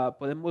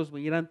 podemos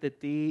venir ante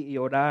ti y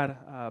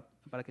orar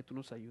para que tú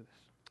nos ayudes.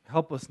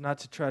 Help us not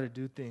to try to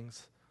do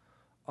things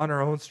on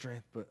our own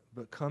strength,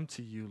 but come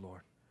to you,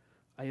 Lord.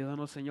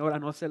 Ayúdanos, Señor, a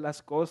no hacer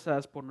las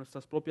cosas por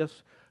nuestras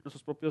propias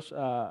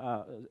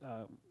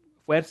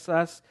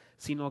fuerzas,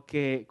 sino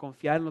que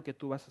confiar en lo que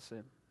tú vas a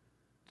hacer.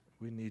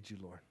 We need you,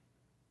 Lord.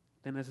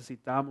 Te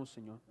necesitamos,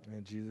 Señor.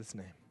 In Jesus'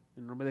 name,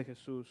 En nombre de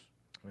Jesús.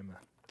 amen.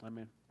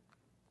 Amén.